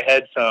between my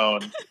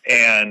headphone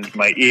and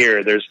my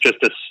ear. There's just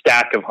a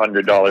stack of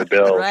 $100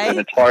 bills, right? And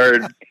it's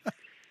hard.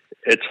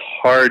 It's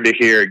hard to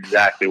hear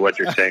exactly what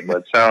you're saying, but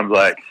it sounds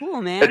like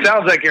it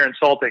sounds like you're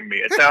insulting me.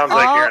 It sounds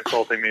like you're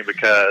insulting me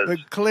because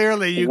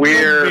clearly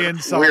we're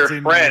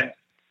friends.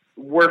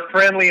 We're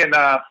friendly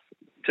enough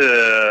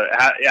to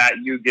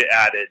you get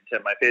added to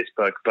my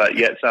Facebook, but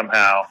yet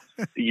somehow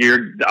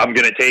I'm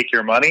going to take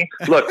your money.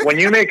 Look, when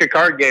you make a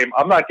card game,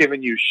 I'm not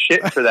giving you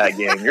shit for that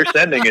game. You're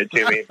sending it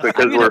to me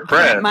because we're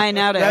friends. Mine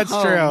out at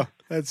home.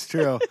 That's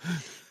true.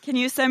 Can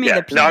you send me the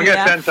PDF? No, I'm going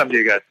to send some to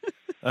you guys.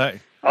 All right.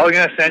 I'm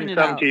going to send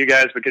some to you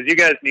guys because you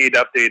guys need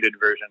updated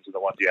versions of the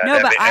ones you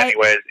have.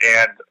 Anyways,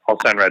 and I'll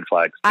send red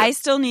flags. I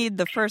still need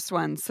the first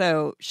one,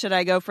 so should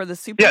I go for the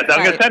super? Yeah,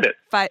 I'm going to send it.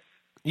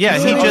 Yeah,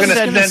 he just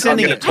said he's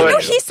sending it to you. I know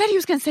he said he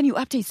was going to send you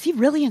updates. He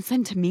really going to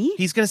send to me?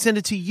 He's going to send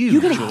it to you.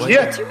 You're going to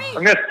give it to me?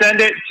 I'm going to send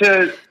it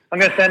to... I'm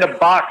going to send a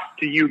box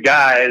to you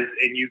guys,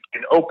 and you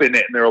can open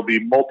it, and there will be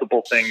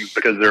multiple things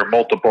because there are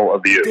multiple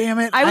of you. Damn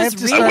it! I have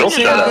to start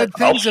saying good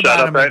things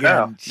about him right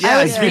now. Yeah,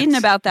 I was reading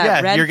about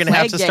that. Yeah, you're going to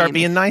have to start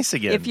being nice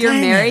again. If you're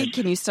married,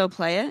 can you still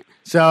play it?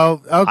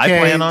 So okay, I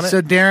plan on it.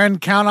 So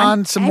Darren, count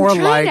on some more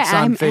likes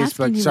on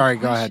Facebook. Sorry,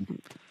 go ahead.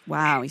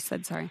 Wow, he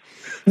said sorry.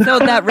 So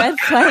that red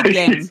flag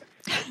game,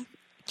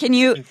 can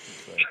you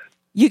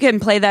can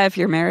play that if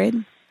you're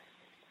married?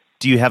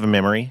 Do you have a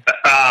memory?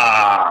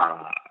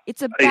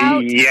 It's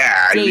about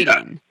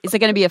dating. Is it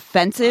going to be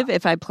offensive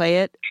if I play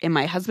it and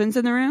my husband's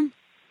in the room?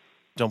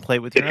 Don't play it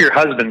with your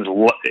husband's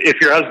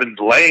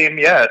lame,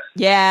 yes.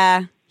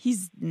 Yeah,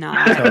 he's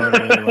not.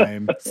 Totally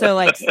lame.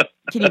 So,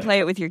 can you play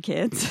it with your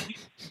kids?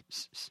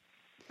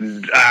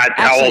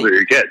 How old are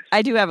your kids?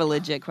 I do have a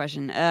legit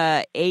question.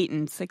 8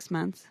 and 6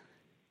 months.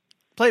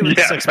 Play it with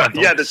the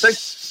 6-month-old. Yeah, the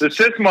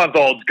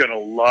 6-month-old's going to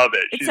love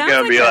it. She's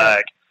going to be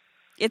like...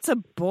 It's a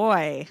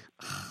boy.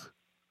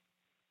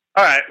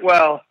 All right,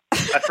 well...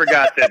 I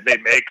forgot that they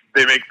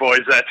make boys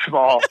that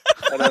small.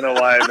 I don't know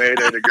why I made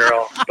it a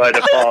girl by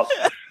default.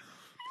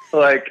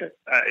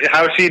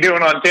 How's she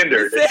doing on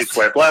Tinder? Did she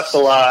swipe left a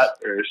lot,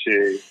 or is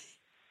she?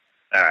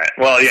 All right.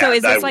 Well, yeah. So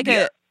is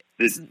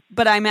this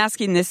But I'm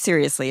asking this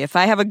seriously. If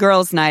I have a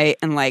girls' night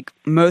and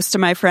most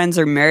of my friends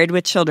are married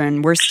with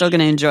children, we're still going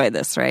to enjoy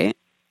this, right?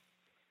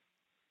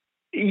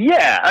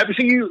 Yeah, so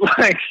you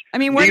we're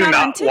do you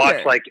not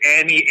watch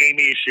any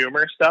Amy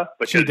Schumer stuff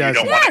because you don't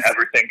want to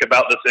ever think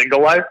about the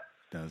single life?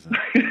 Doesn't.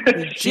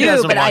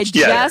 But I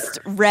just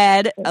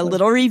read a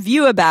little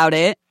review about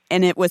it,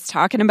 and it was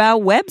talking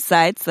about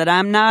websites that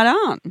I'm not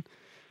on,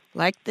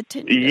 like the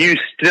Tinder. You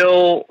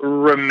still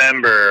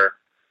remember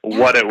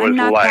what it was I'm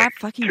not like? That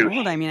fucking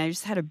old. I mean, I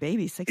just had a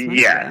baby 6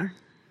 months ago.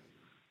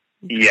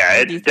 Yeah,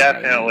 it's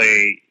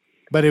definitely.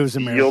 But it was a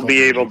miracle. You'll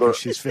be able to.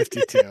 She's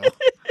 52.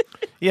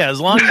 Yeah,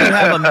 as long as you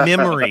have a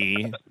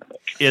memory,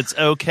 it's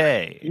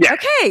okay. Yeah.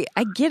 Okay,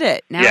 I get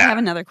it. Now I have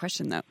another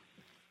question though.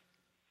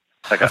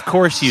 Of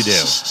course you do.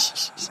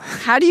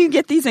 How do you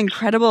get these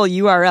incredible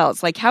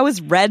URLs? How is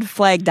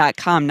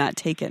redflag.com not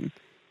taken?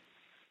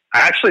 I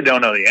actually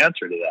don't know the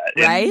answer to that.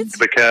 Right?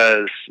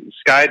 Because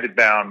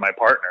Skybound, my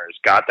partner's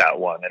got that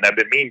one, and I've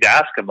been meaning to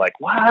ask him, like,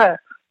 how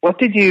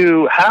did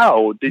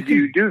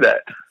you do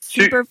that?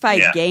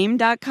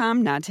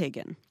 Superfightgame.com, not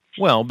taken.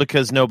 Well,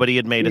 because nobody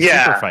had made a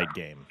Super Fight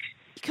game.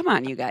 Come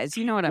on, you guys.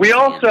 You know what I'm saying.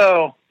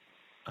 Also,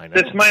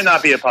 this might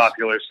not be a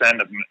popular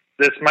sentiment.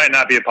 This might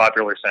not be a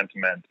popular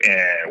sentiment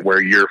where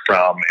you're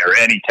from or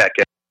any tech.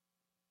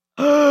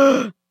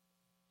 Did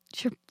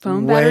your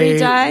phone battery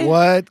die?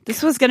 What?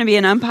 This was going to be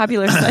an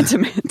unpopular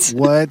sentiment.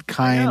 What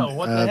kind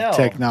of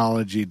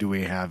technology do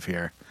we have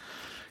here?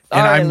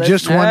 And I'm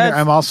just wondering.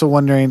 I'm also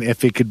wondering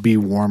if it could be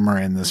warmer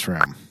in this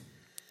room.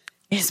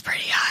 It's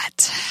pretty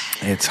hot.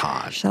 It's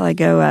hot. Shall I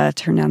go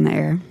turn down the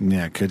air?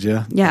 Yeah, could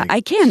you? Yeah,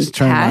 I can. Just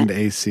turn on the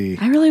AC.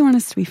 I really want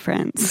us to be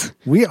friends.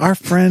 We are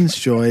friends,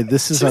 Joy.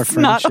 This is our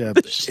friendship.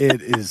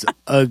 It is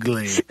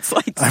ugly. It's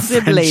like our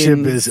siblings.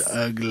 friendship is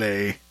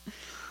ugly.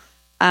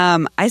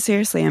 I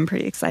seriously am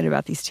pretty excited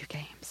about these two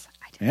games.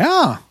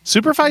 Yeah.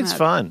 Super Fight's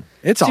fun.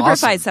 It's Super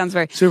awesome. Fight sounds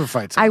very... Super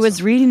Fight's awesome. I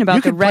was reading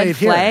about the red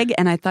flag, here.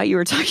 and I thought you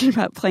were talking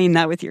about playing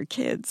that with your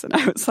kids. And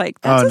I was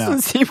like, that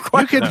doesn't seem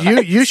quite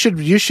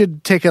you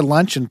should take a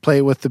lunch and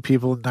play with the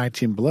people at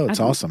 19 Below. It's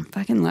awesome.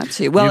 Fucking love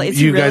to. Well,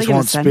 you guys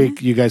won't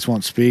speak. You guys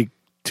won't speak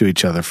to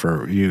each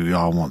other you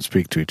all won't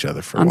speak to each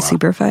other for a while. On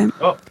Super Fight?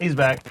 Oh, he's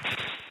back.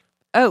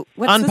 Oh,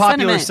 what's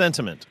unpopular the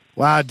sentiment?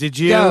 Wow, did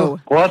you?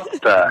 Go. What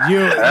the hell? You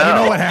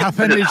know what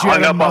happened? I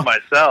hung up on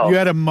myself. You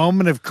had a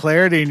moment of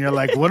clarity, and you're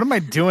like, "What am I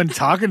doing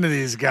talking to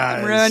these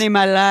guys? I'm ruining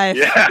my life."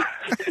 Yeah,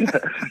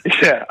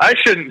 yeah. I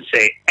shouldn't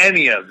say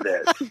any of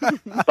this.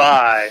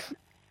 Bye.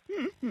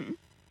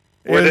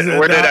 Where did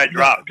I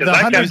drop? The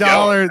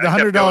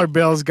 $100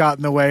 bills got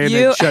in the way, and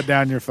it shut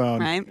down your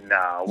phone. Right?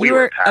 No, we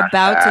were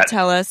about to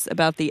tell us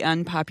about the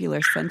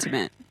unpopular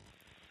sentiment.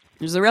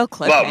 There's a real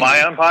clip. Well,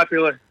 my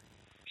unpopular.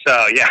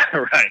 So yeah,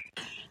 right.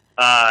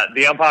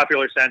 The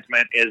unpopular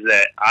sentiment is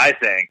that I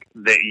think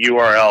that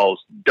URLs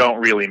don't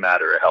really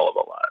matter a hell of a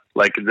lot.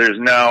 Like,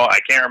 I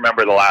can't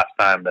remember the last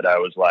time that I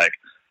was like,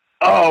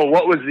 oh,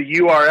 what was the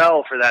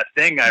URL for that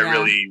thing I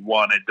really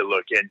wanted to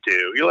look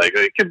into? You're like,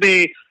 it could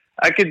be,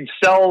 I could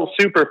sell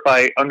Super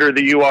Fight under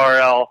the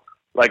URL,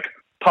 like,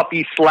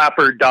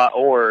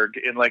 puppyslapper.org,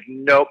 and like,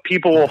 no,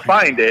 people will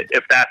find it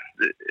if that's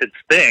its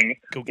thing.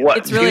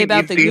 It's really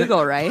about the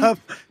Google, right?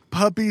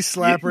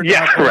 Puppyslapper.org.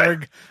 Yeah,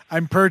 right.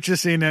 I'm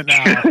purchasing it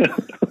now.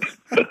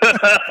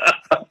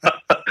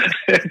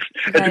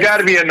 It's got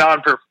to be a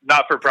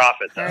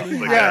not-for-profit, though.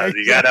 You got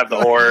to have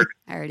the org.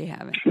 I already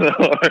have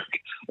it.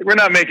 We're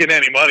not making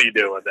any money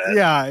doing that.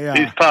 Yeah.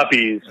 These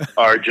puppies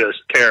are just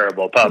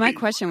terrible puppies. My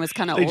question was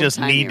kind of They just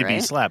need to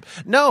be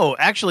slapped. No,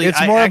 actually, it's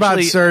more about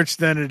search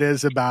than it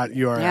is about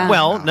URL. Yeah.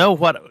 Well, no,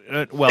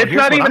 it's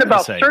not even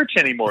about search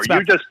anymore.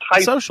 You just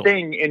type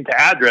thing into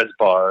address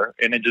bar,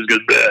 and it just goes,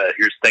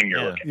 here's thing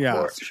you're looking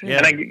for.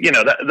 Yeah. And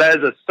that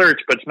is a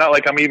search, but it's not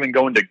like I'm even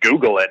going to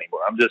Google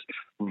anymore. I'm just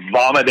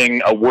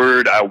vomiting a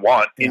word I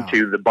want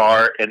into the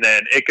bar, and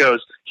then it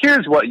goes,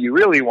 here's what you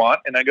really want,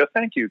 and I go,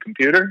 thank you,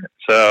 computer.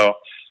 So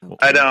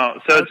I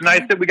don't. So it's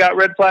nice that we got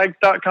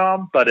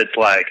redflags.com, but it's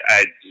like,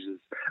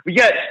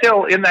 yet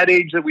still in that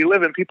age that we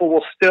live in, people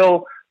will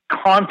still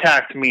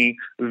contact me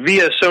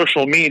via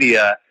social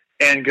media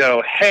and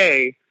go,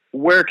 hey,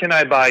 where can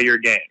I buy your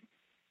game?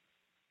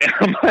 And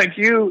I'm like,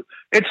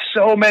 it's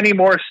so many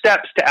more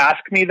steps to ask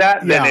me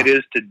that than it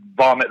is to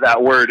vomit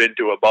that word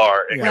into a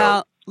bar and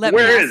go, let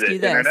where me is ask it, you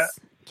this. Internet?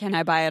 Can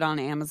I buy it on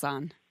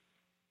Amazon?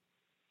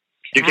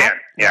 You can,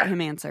 Let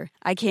him answer.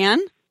 I can?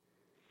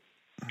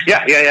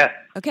 Yeah.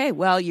 Okay,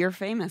 well, you're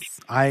famous.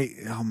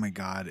 Oh my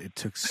God, it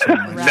took so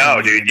much.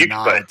 No, dude,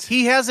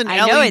 he has an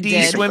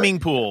LED swimming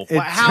pool.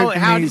 How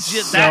did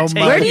that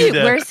take you?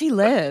 Where's he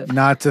live?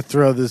 Not to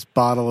throw this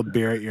bottle of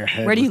beer at your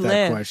head. Where do you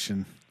live?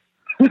 Question.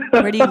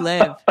 Where do you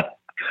live?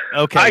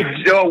 Okay. I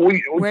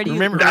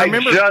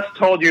just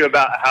told you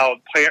about how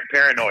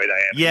paranoid I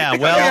am. Yeah,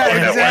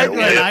 well,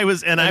 exactly.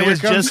 And I was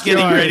just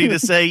getting ready to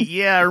say,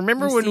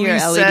 remember when we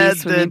said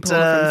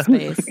that?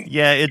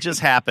 It just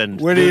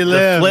happened. Where do you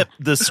live?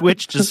 The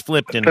switch just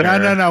flipped in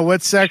her. No.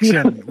 What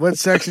section? What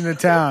section of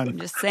town? I'm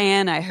just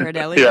saying, I heard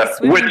LED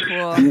swimming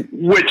pool.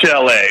 Which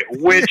LA?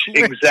 Which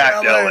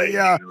exact LA do you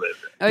live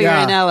in? Oh, you're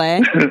in LA?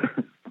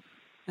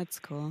 That's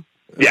cool.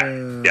 Yeah,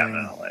 I'm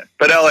in LA.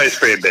 But LA is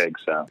pretty big,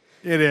 so.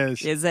 It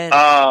is. Is it?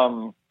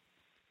 Yeah,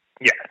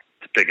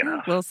 it's big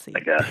enough. We'll see. I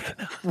guess.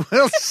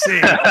 We'll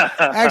see.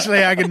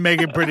 Actually, I can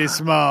make it pretty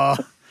small.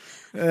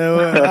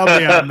 I'll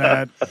be on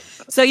that.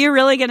 So you're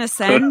really going to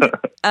send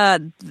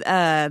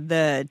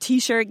the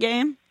T-shirt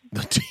game?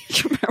 The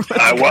T-shirt.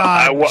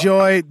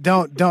 Joy,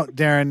 don't,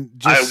 Darren.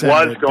 Just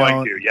I was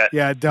going to. Yes.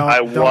 Yeah,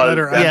 don't let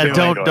her.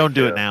 Don't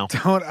do it now.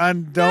 Don't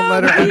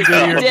let her undo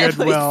your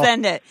goodwill.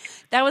 Send it.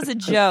 That was a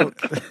joke.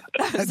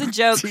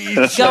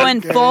 Going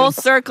full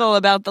circle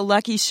about the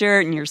lucky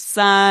shirt and your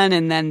son,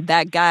 and then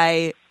that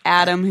guy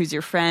Adam, who's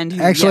your friend.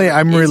 Who Actually,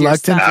 I'm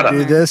reluctant to do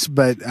summer. this,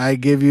 but I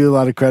give you a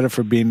lot of credit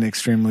for being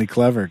extremely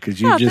clever because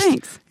you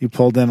thanks. you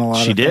pulled in a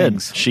lot She of did.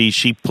 things.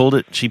 She pulled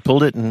it,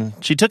 and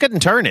she took it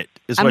and turned it.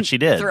 What she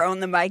did. Throwing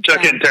the mic Took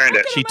it down. and turned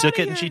it. She took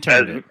it and she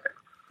turned it.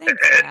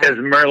 Thanks, As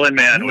Merlin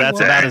Man would That's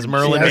say. about as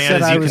Merlin See, I Man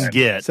said as I you was- can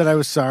get. Said I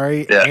was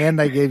sorry, Yeah.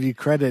 and I gave you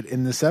credit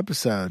in this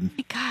episode. Oh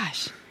my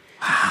gosh.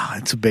 Wow,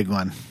 it's a big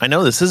one. I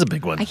know this is a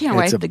big one. I can't It's a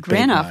wipe the big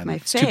grin off one. my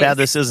It's face. Too bad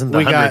this isn't the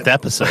We got- 100th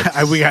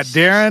episode. We got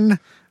Darren.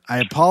 I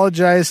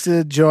apologize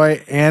to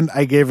Joy, and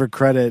I gave her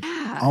credit.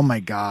 Oh my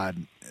God,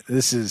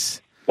 this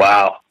is.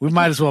 Wow. We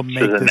might as well make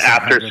This is this an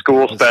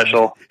after-school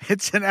special.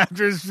 It's an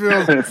after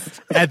school.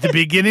 At the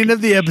beginning of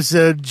the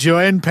episode,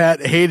 Joy and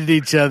Pat hated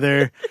each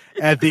other.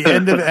 At the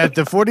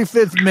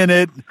 45th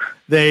minute,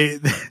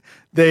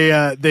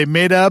 they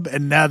made up,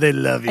 and now they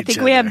love each I other.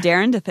 think we have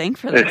Darren to thank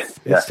for this.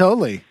 It's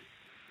totally.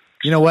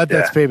 You know what?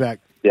 That's payback.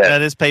 Yeah.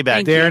 That is payback.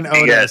 Thank you. Darren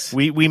owed Yes. us.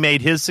 We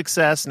made his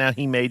success. Now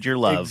he made your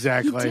love.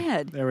 Exactly. He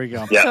did. There we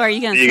go. Yeah. So are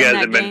you gonna You send guys that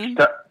have been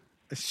game?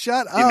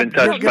 Shut up. you've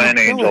been You're touched by gonna an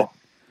kill angel.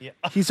 it.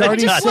 He's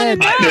already just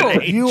wanna said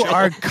know. you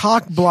are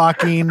cock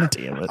blocking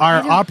Damn it. our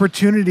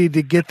opportunity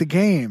to get the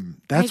game.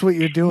 That's what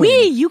you're doing.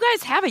 You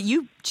guys have it.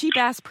 You cheap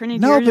ass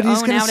printed No, yours but he's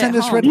own gonna out send at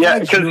us home. red Yeah,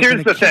 flags. because You were here's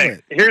gonna the kill thing.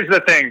 it. Here's the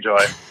thing,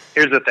 Joy.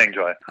 Here's the thing,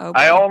 Joy. Oh,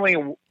 I boy.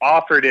 only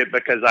offered it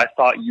because I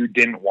thought you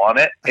didn't want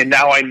it, and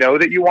now I know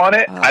that you want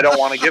it. I don't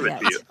want to give it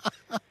to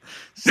you.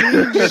 See,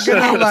 you're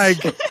gonna like,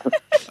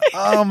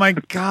 oh my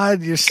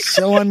God, you're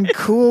so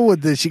uncool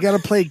with this. You got to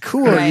play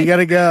cool. Right. You got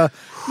to go,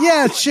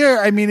 yeah, sure.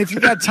 I mean, if you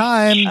got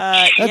time,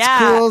 that's yeah,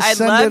 cool. I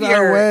Send love it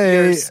your, our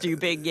way. your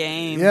stupid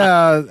game.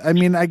 Yeah, I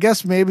mean, I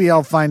guess maybe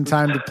I'll find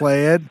time to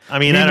play it. I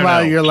mean, I don't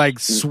meanwhile, know. you're like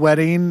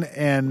sweating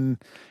and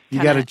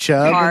you got a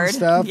chub hard. and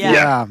stuff.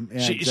 Yeah.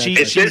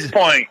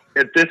 Exactly.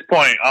 At this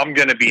point, I'm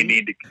gonna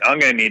need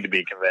to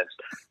be convinced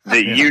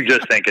that you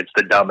just think it's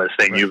the dumbest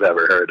thing you've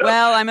ever heard of.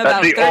 Well, I'm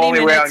about That's the 30 only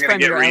way I'm minutes gonna from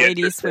get your LED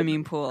reinterested.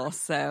 swimming pool,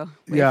 so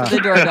wait Yeah. for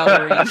the doorbell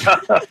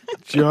to ring.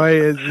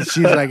 Joy she's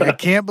like, I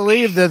can't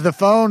believe that the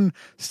phone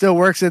still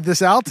works at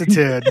this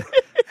altitude.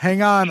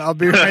 Hang on, I'll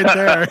be right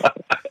there.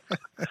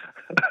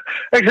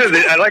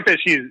 I like that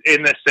she's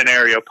in this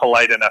scenario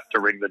polite enough to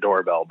ring the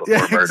doorbell before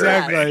Yeah, murdering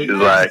exactly. me. She's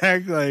like,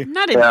 Exactly. I'm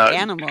not an Yeah,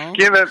 animal.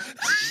 give him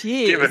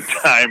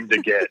Jeez. time to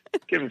get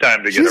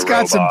She's a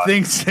got some robot.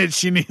 things that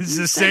she needs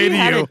to said say you to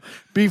had you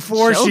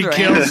before children. she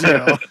kills you.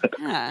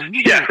 Yeah, I'm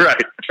Yeah, gonna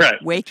right.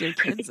 wake your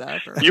kids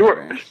up. Or You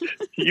whatever.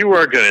 You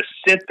are going to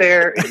sit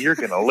there and you're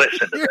going to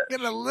listen to You're this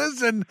gonna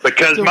listen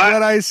because to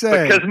what I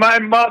say. because my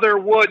mother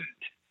wouldn't.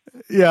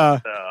 Yeah.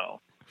 So.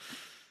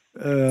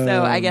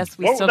 So I guess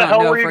we What still the don't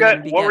hell know were if you we're guys-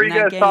 going to be what were getting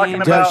you that guys talking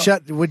game. about?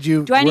 Shut. Would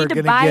you? Do I we're need to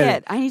gonna buy get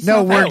it? I need to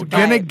No, know if I we're can buy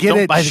gonna it. get Don't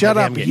it. buy the Shut up.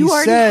 goddamn game. You He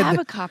already said have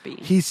a copy.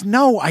 he's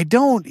no. I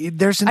don't.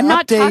 There's an I'm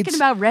not update. talking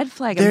about Red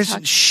Flag. I'm There's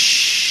talking.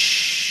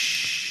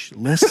 shh.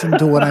 Listen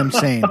to what I'm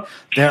saying.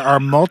 There are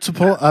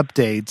multiple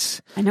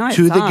updates I know I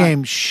to the saw.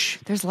 game. Shh.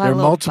 There's a lot there of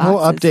are little multiple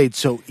boxes. updates.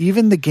 So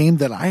even the game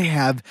that I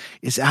have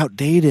is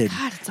outdated.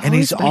 God, it's and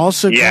he's always been-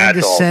 also Yeah, trying to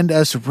it's old. send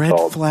us red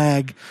old.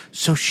 flag.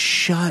 So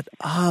shut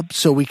up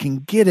so we can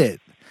get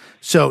it.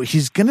 So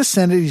he's going to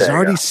send it. He's There you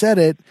already go. said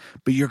it,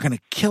 but you're going to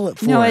kill it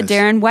for You know what, us.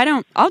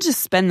 Darren? I'll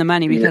just spend the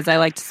money because I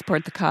like to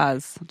support the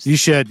cause. You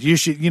should.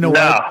 You know No,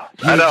 what?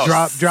 I don't.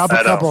 Drop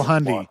I a couple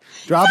don't. hundy.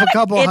 Drop a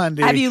couple hundy.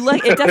 Have you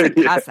looked? It doesn't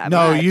cost that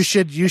No, much.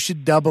 you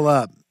should double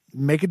up.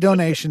 Make a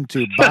donation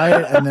to buy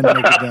it and then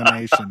make a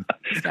donation.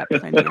 He's got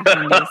plenty of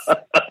hundies.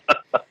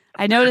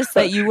 I noticed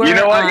that you were You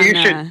know what?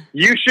 on,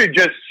 You should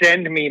just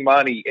send me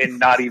money and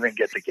not even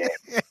get the game.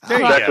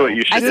 That's what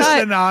you I should. saw Just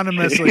it-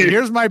 anonymously.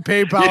 Here's my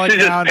PayPal You should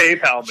just account.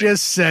 PayPal me.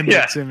 Just send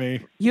Yeah. it to me.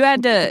 you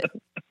had to.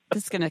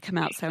 This is going to come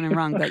out sounding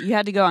wrong, but you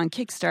had to go on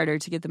Kickstarter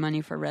to get the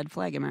money for Red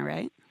Flag. Am I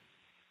right?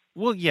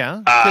 Well,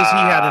 yeah, because he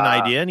had an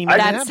idea and he made it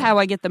That's happen. how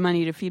I get the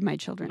money to feed my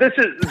children. This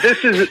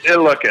is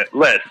look at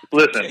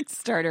listen.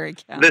 Kickstarter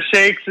account. The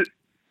shakes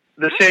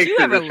Why is did you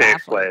ever the shakes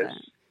laugh like place.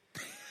 that?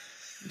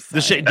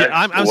 The Sorry.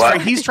 I'm What? sorry.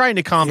 He's trying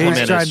to compliment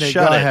He's trying us. to-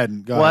 Shut go it.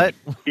 ahead, go what?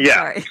 Yeah.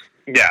 Sorry.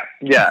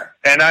 Yeah,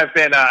 and I've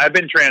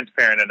been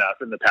transparent enough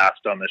in the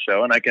past on the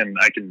show, and I can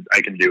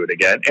do it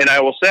again. And I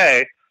will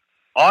say,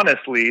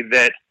 honestly,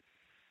 that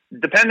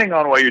depending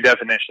on what your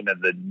definition of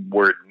the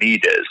word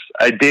need is,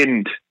 I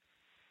didn't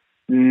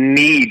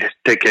need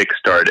to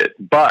kickstart it,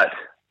 but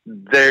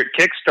their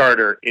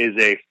Kickstarter is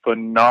a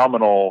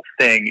phenomenal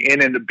thing.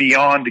 In and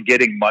beyond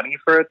getting money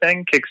for a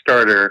thing,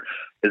 Kickstarter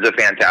is a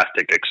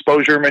fantastic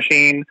exposure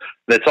machine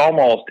that's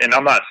almost, and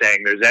I'm not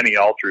saying there's any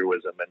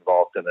altruism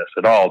involved in this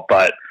at all,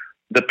 but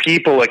the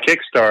people at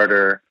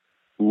Kickstarter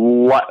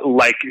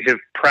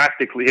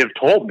have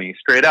told me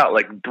straight out,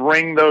 like,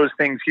 bring those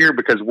things here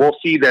because we'll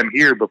see them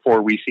here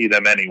before we see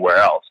them anywhere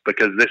else,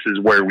 because this is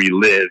where we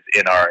live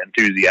in our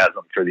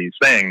enthusiasm for these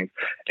things.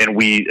 And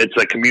it's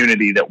a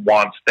community that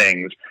wants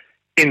things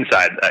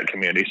inside that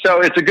community.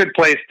 So it's a good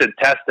place to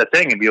test the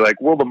thing and be like,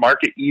 will the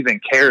market even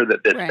care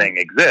that this Right. thing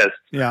exists?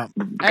 Yeah.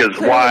 Because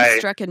clearly why,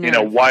 struck a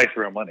nerve. why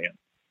throw money in?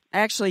 I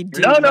actually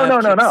do No, love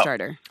no.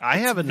 Kickstarter. I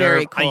have a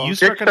very nerve. cool. I used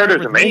struck a nerve Kickstarter's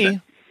with amazing.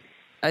 me.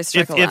 I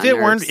struck a lot if of it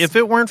nerves. if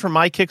it weren't for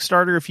my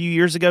Kickstarter a few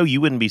years ago, you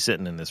wouldn't be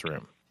sitting in this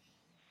room.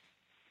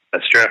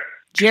 That's true.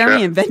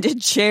 Jeremy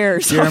invented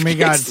chairs. Jeremy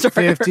got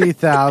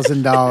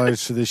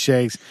 $50,000 for the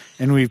shakes,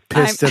 and we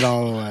pissed it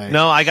all away.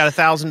 No, I got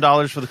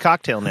 $1,000 for the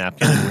cocktail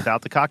napkin. And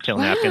without the cocktail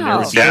napkin, there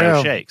would be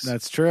no shakes.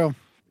 That's true.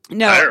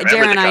 No,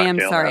 Darren, I am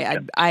sorry.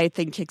 I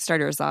think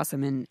Kickstarter is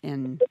awesome,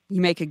 and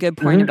you make a good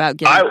point about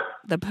getting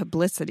the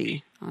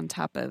publicity on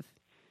top of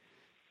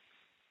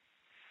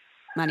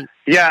money.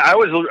 Yeah, I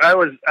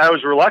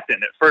was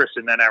reluctant at first,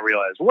 and then I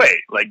realized, wait,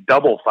 like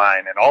Double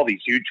Fine and all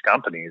these huge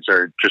companies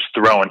are just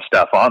throwing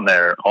stuff on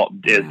there.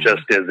 It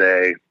just is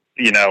as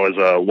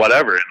a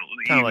whatever, and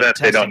even like if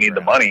they don't need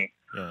the money.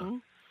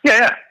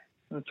 Yeah.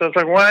 And so it's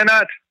like, why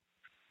not?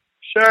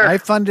 Sure. I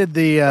funded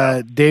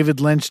the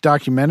David Lynch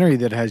documentary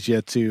that has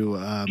yet to.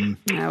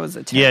 That was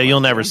a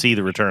you'll never see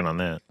the return on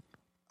that.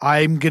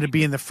 I'm going to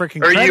be in the freaking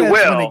Or credits you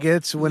will. when it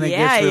gets released.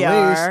 You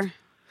are.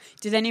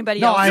 Did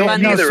anybody else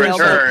fund the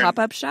Sailboat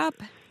pop-up shop?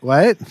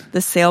 What?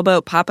 The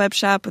Sailboat pop-up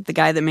shop with the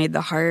guy that made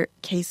the Heart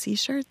KC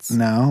shirts?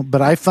 No,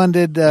 but I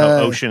funded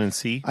Ocean and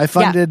Sea. I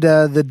funded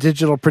the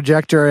digital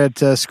projector at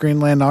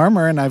Screenland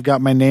Armor, and I've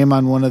got my name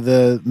on one of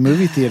the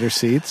movie theater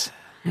seats.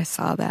 I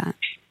saw that.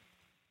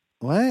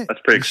 What? That's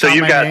pretty. So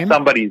you've got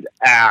somebody's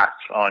ass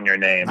on your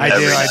name. I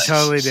do. I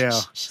totally do.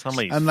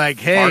 I'm like,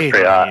 hey,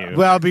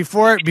 well,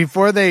 before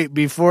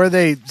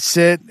they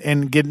sit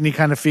and get any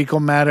kind of fecal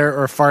matter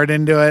or fart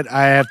into it,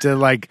 I have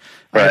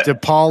to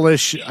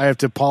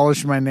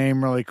polish my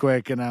name really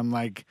quick, and I'm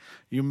like,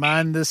 you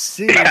mind the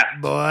seat,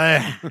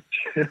 boy?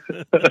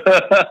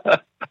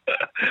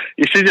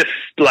 You should just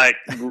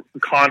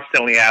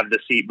constantly have the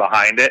seat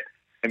behind it.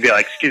 And be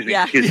like, excuse me.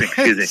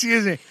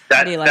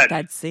 How do you like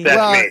that seat?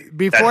 Well,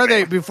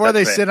 before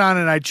they sit on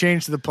it, I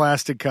change the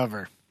plastic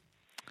cover.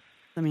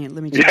 Let me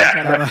change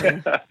that up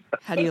here.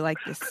 How do you like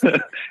this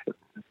seat?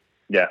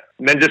 Yeah,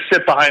 and then just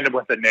sit behind him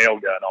with a nail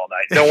gun all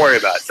night. Don't worry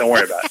about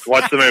it.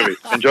 Watch the movie.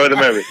 Enjoy the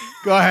movie.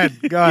 Go ahead.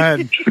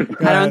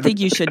 I don't think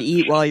you should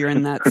eat while you're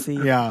in that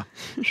seat. Yeah.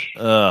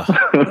 Let's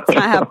not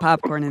have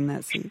popcorn in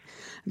that seat.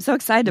 I'm so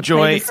excited to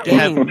play this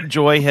game.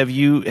 Joy, have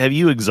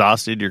you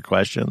exhausted your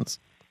questions?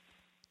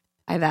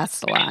 I've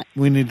asked a lot.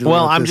 We need to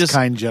let this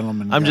kind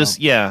gentleman go.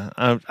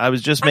 I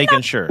was just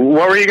making sure.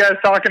 What were you guys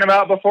talking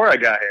about before I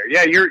got here?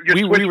 Yeah,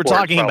 we were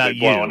talking about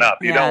you. Blowing up.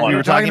 You don't want we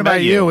were talking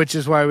about you, which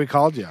is why we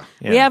called you.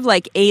 Yeah. We have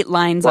 8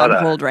 lines on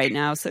hold right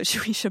now, so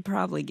we should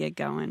probably get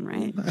going,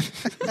 right?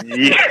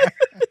 Yeah.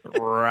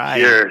 Right.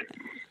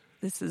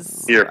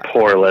 Your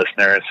poor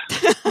listeners.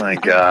 My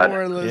God.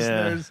 Poor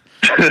listeners.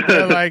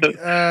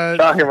 They're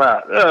talking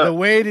about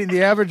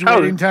the average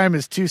waiting time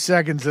is 2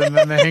 seconds, and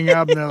then they hang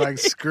up and they're like,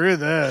 "Screw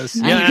this."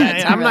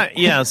 I'm not.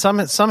 Yeah,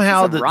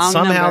 somehow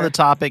the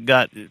topic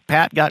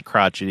Pat got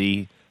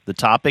crotchety. The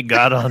topic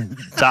got onto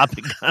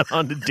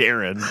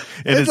Darren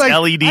and his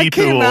LED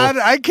tool.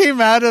 I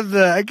came out of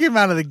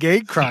the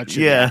gate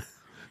crotchety. Yeah.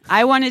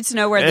 I wanted to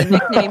know where the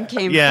nickname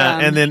came from. Yeah,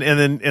 and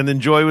then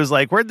Joy was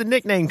like, "Where'd the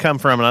nickname come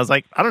from?" And I was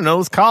like, "I don't know.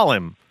 Let's call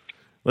him.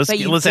 Let's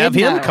have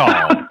him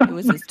call." It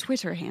was his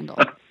Twitter handle.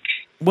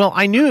 Well,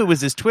 I knew it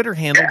was his Twitter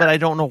handle, but I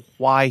don't know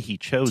why he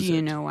chose it. Do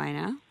you know why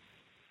now?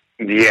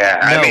 Yeah,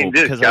 no, I mean,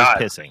 because I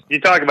was pissing. You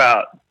talk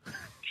about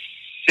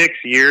 6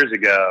 years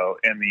ago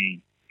in the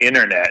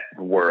internet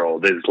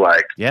world is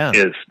like,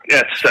 it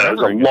was a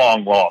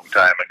long, long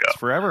time ago. It's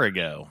forever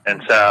ago.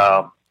 And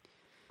so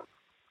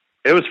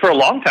it was for a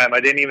long time.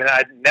 I'd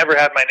never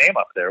had my name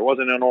up there. It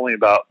wasn't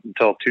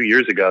until 2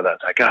 years ago that I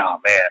was like, oh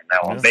man, now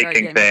I'm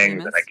making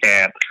things and I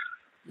can't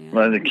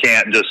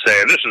just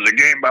say this is a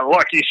game by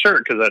Lucky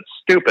Shirt because that's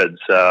stupid.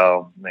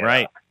 So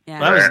right.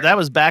 Yeah. That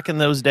was back in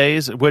those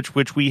days,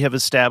 which we have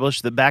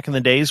established that back in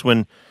the days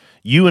when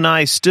you and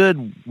I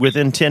stood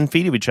within 10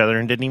 feet of each other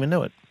and didn't even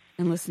know it.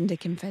 And listened to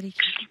confetti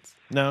cannons.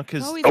 No,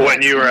 because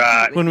when you were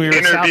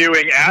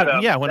interviewing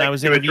Adam. Yeah, when I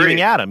was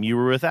interviewing Adam, you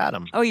were with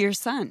Adam. Oh, your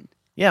son.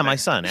 Yeah, my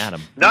son,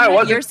 Adam. No, I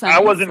wasn't.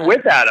 I wasn't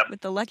with Adam.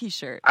 With the Lucky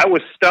Shirt. I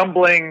was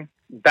stumbling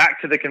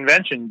back to the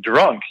convention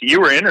drunk.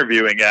 You were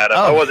interviewing Adam.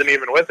 I wasn't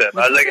even with him.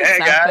 I was like, hey,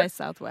 guys.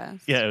 South by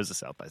Southwest. Yeah, it was a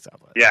South by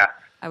Southwest. Yeah.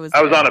 I was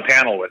on a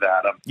panel with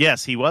Adam.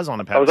 Yes, he was on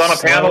a panel. I was on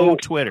a panel.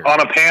 Twitter. On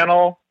a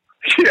panel.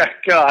 Yeah,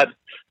 God.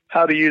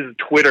 How to use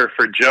Twitter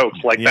for jokes,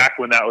 back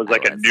when that was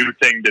a new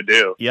thing to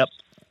do. Yep.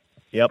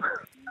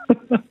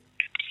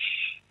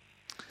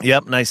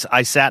 Yep, and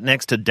I sat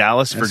next to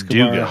Dallas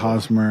Verdugo.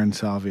 Hosmer and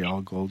Salvi,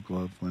 all Gold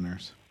Glove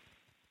winners.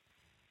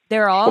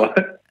 They're all...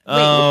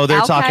 Wait,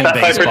 they're talking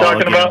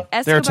baseball again.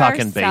 They're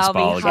talking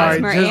baseball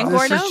again.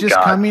 This is just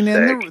coming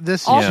in.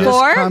 This is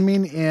just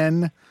coming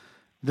in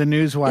the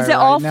newswire. Is it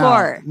all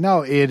four?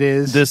 No, it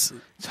is. It's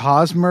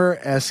Hosmer,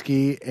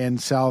 Esky, and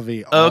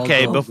Salvi.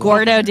 Okay,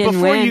 Gordo didn't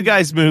win. Before you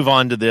guys move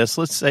on to this,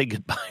 let's say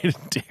goodbye to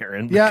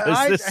Darren.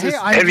 Yeah, this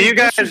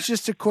is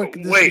just a quick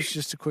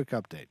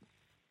update.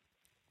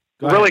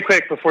 Really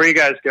quick before you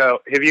guys go,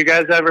 have you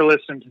guys ever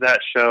listened to that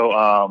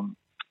show?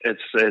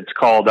 It's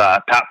called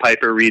Pat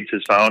Piper Reads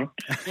His Phone.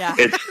 Yeah.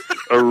 It's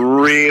a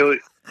really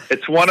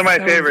It's one of my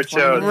favorite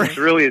shows.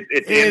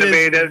 It's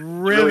innovative.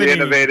 Really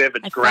innovative.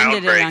 It's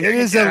groundbreaking.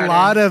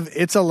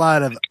 It's a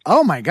lot of.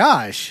 Oh my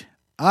gosh,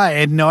 I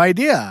had no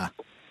idea,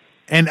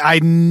 and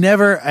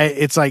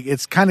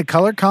it's kind of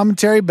color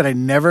commentary, but I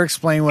never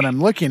explain what I'm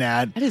looking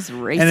at. That is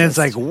racist. And it's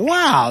like,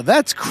 wow,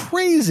 that's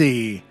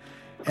crazy,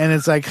 and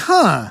it's like,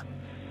 huh,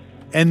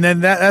 and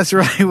then that's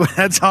really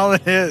that's all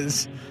it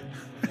is.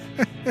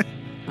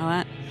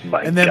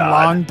 And then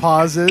long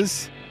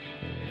pauses,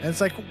 and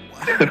it's like. Wow.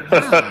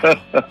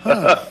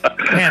 Huh.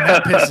 Man,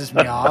 that pisses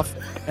me off.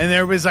 And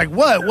everybody's like,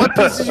 what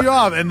pisses you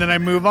off? And then I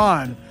move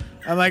on.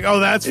 I'm like,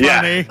 oh, that's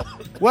funny.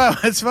 Wow,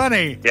 that's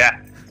funny.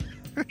 Yeah.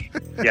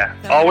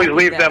 Always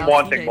leave them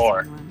wanting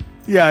more.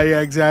 Yeah,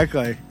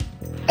 exactly.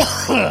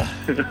 Fuck.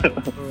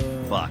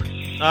 All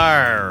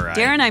right.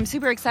 Darren, I'm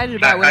super excited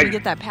about when we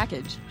get that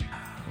package.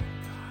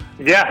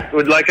 Yeah,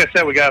 like I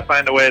said, we got to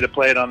find a way to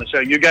play it on the show.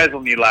 You guys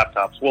will need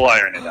laptops. We'll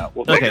iron it out.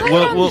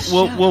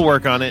 We'll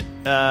work on it.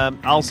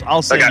 I'll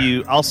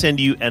send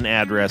you an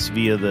address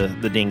via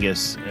the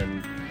dingus,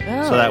 and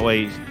so that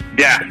way,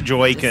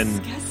 Joy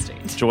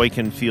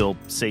can feel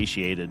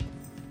satiated.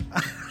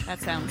 That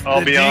sounds.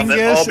 I'll be on the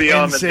dingus. I'll be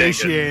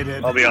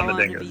on the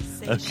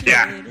dingus.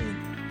 Yeah,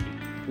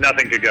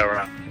 nothing could go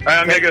wrong. All right,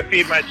 I'm going to go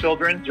feed my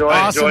children. Joy,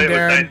 awesome, it was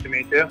Darren. nice to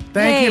meet you.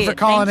 Thank you for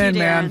calling in,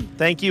 man.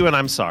 Thank you, and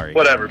I'm sorry.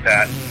 Whatever,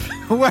 Pat.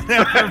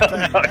 Whatever,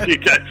 Pat. Talk to you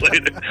guys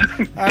later.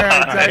 All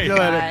right, talk to you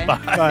later.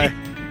 Bye.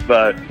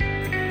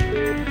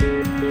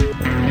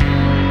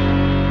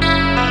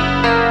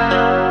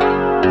 Bye.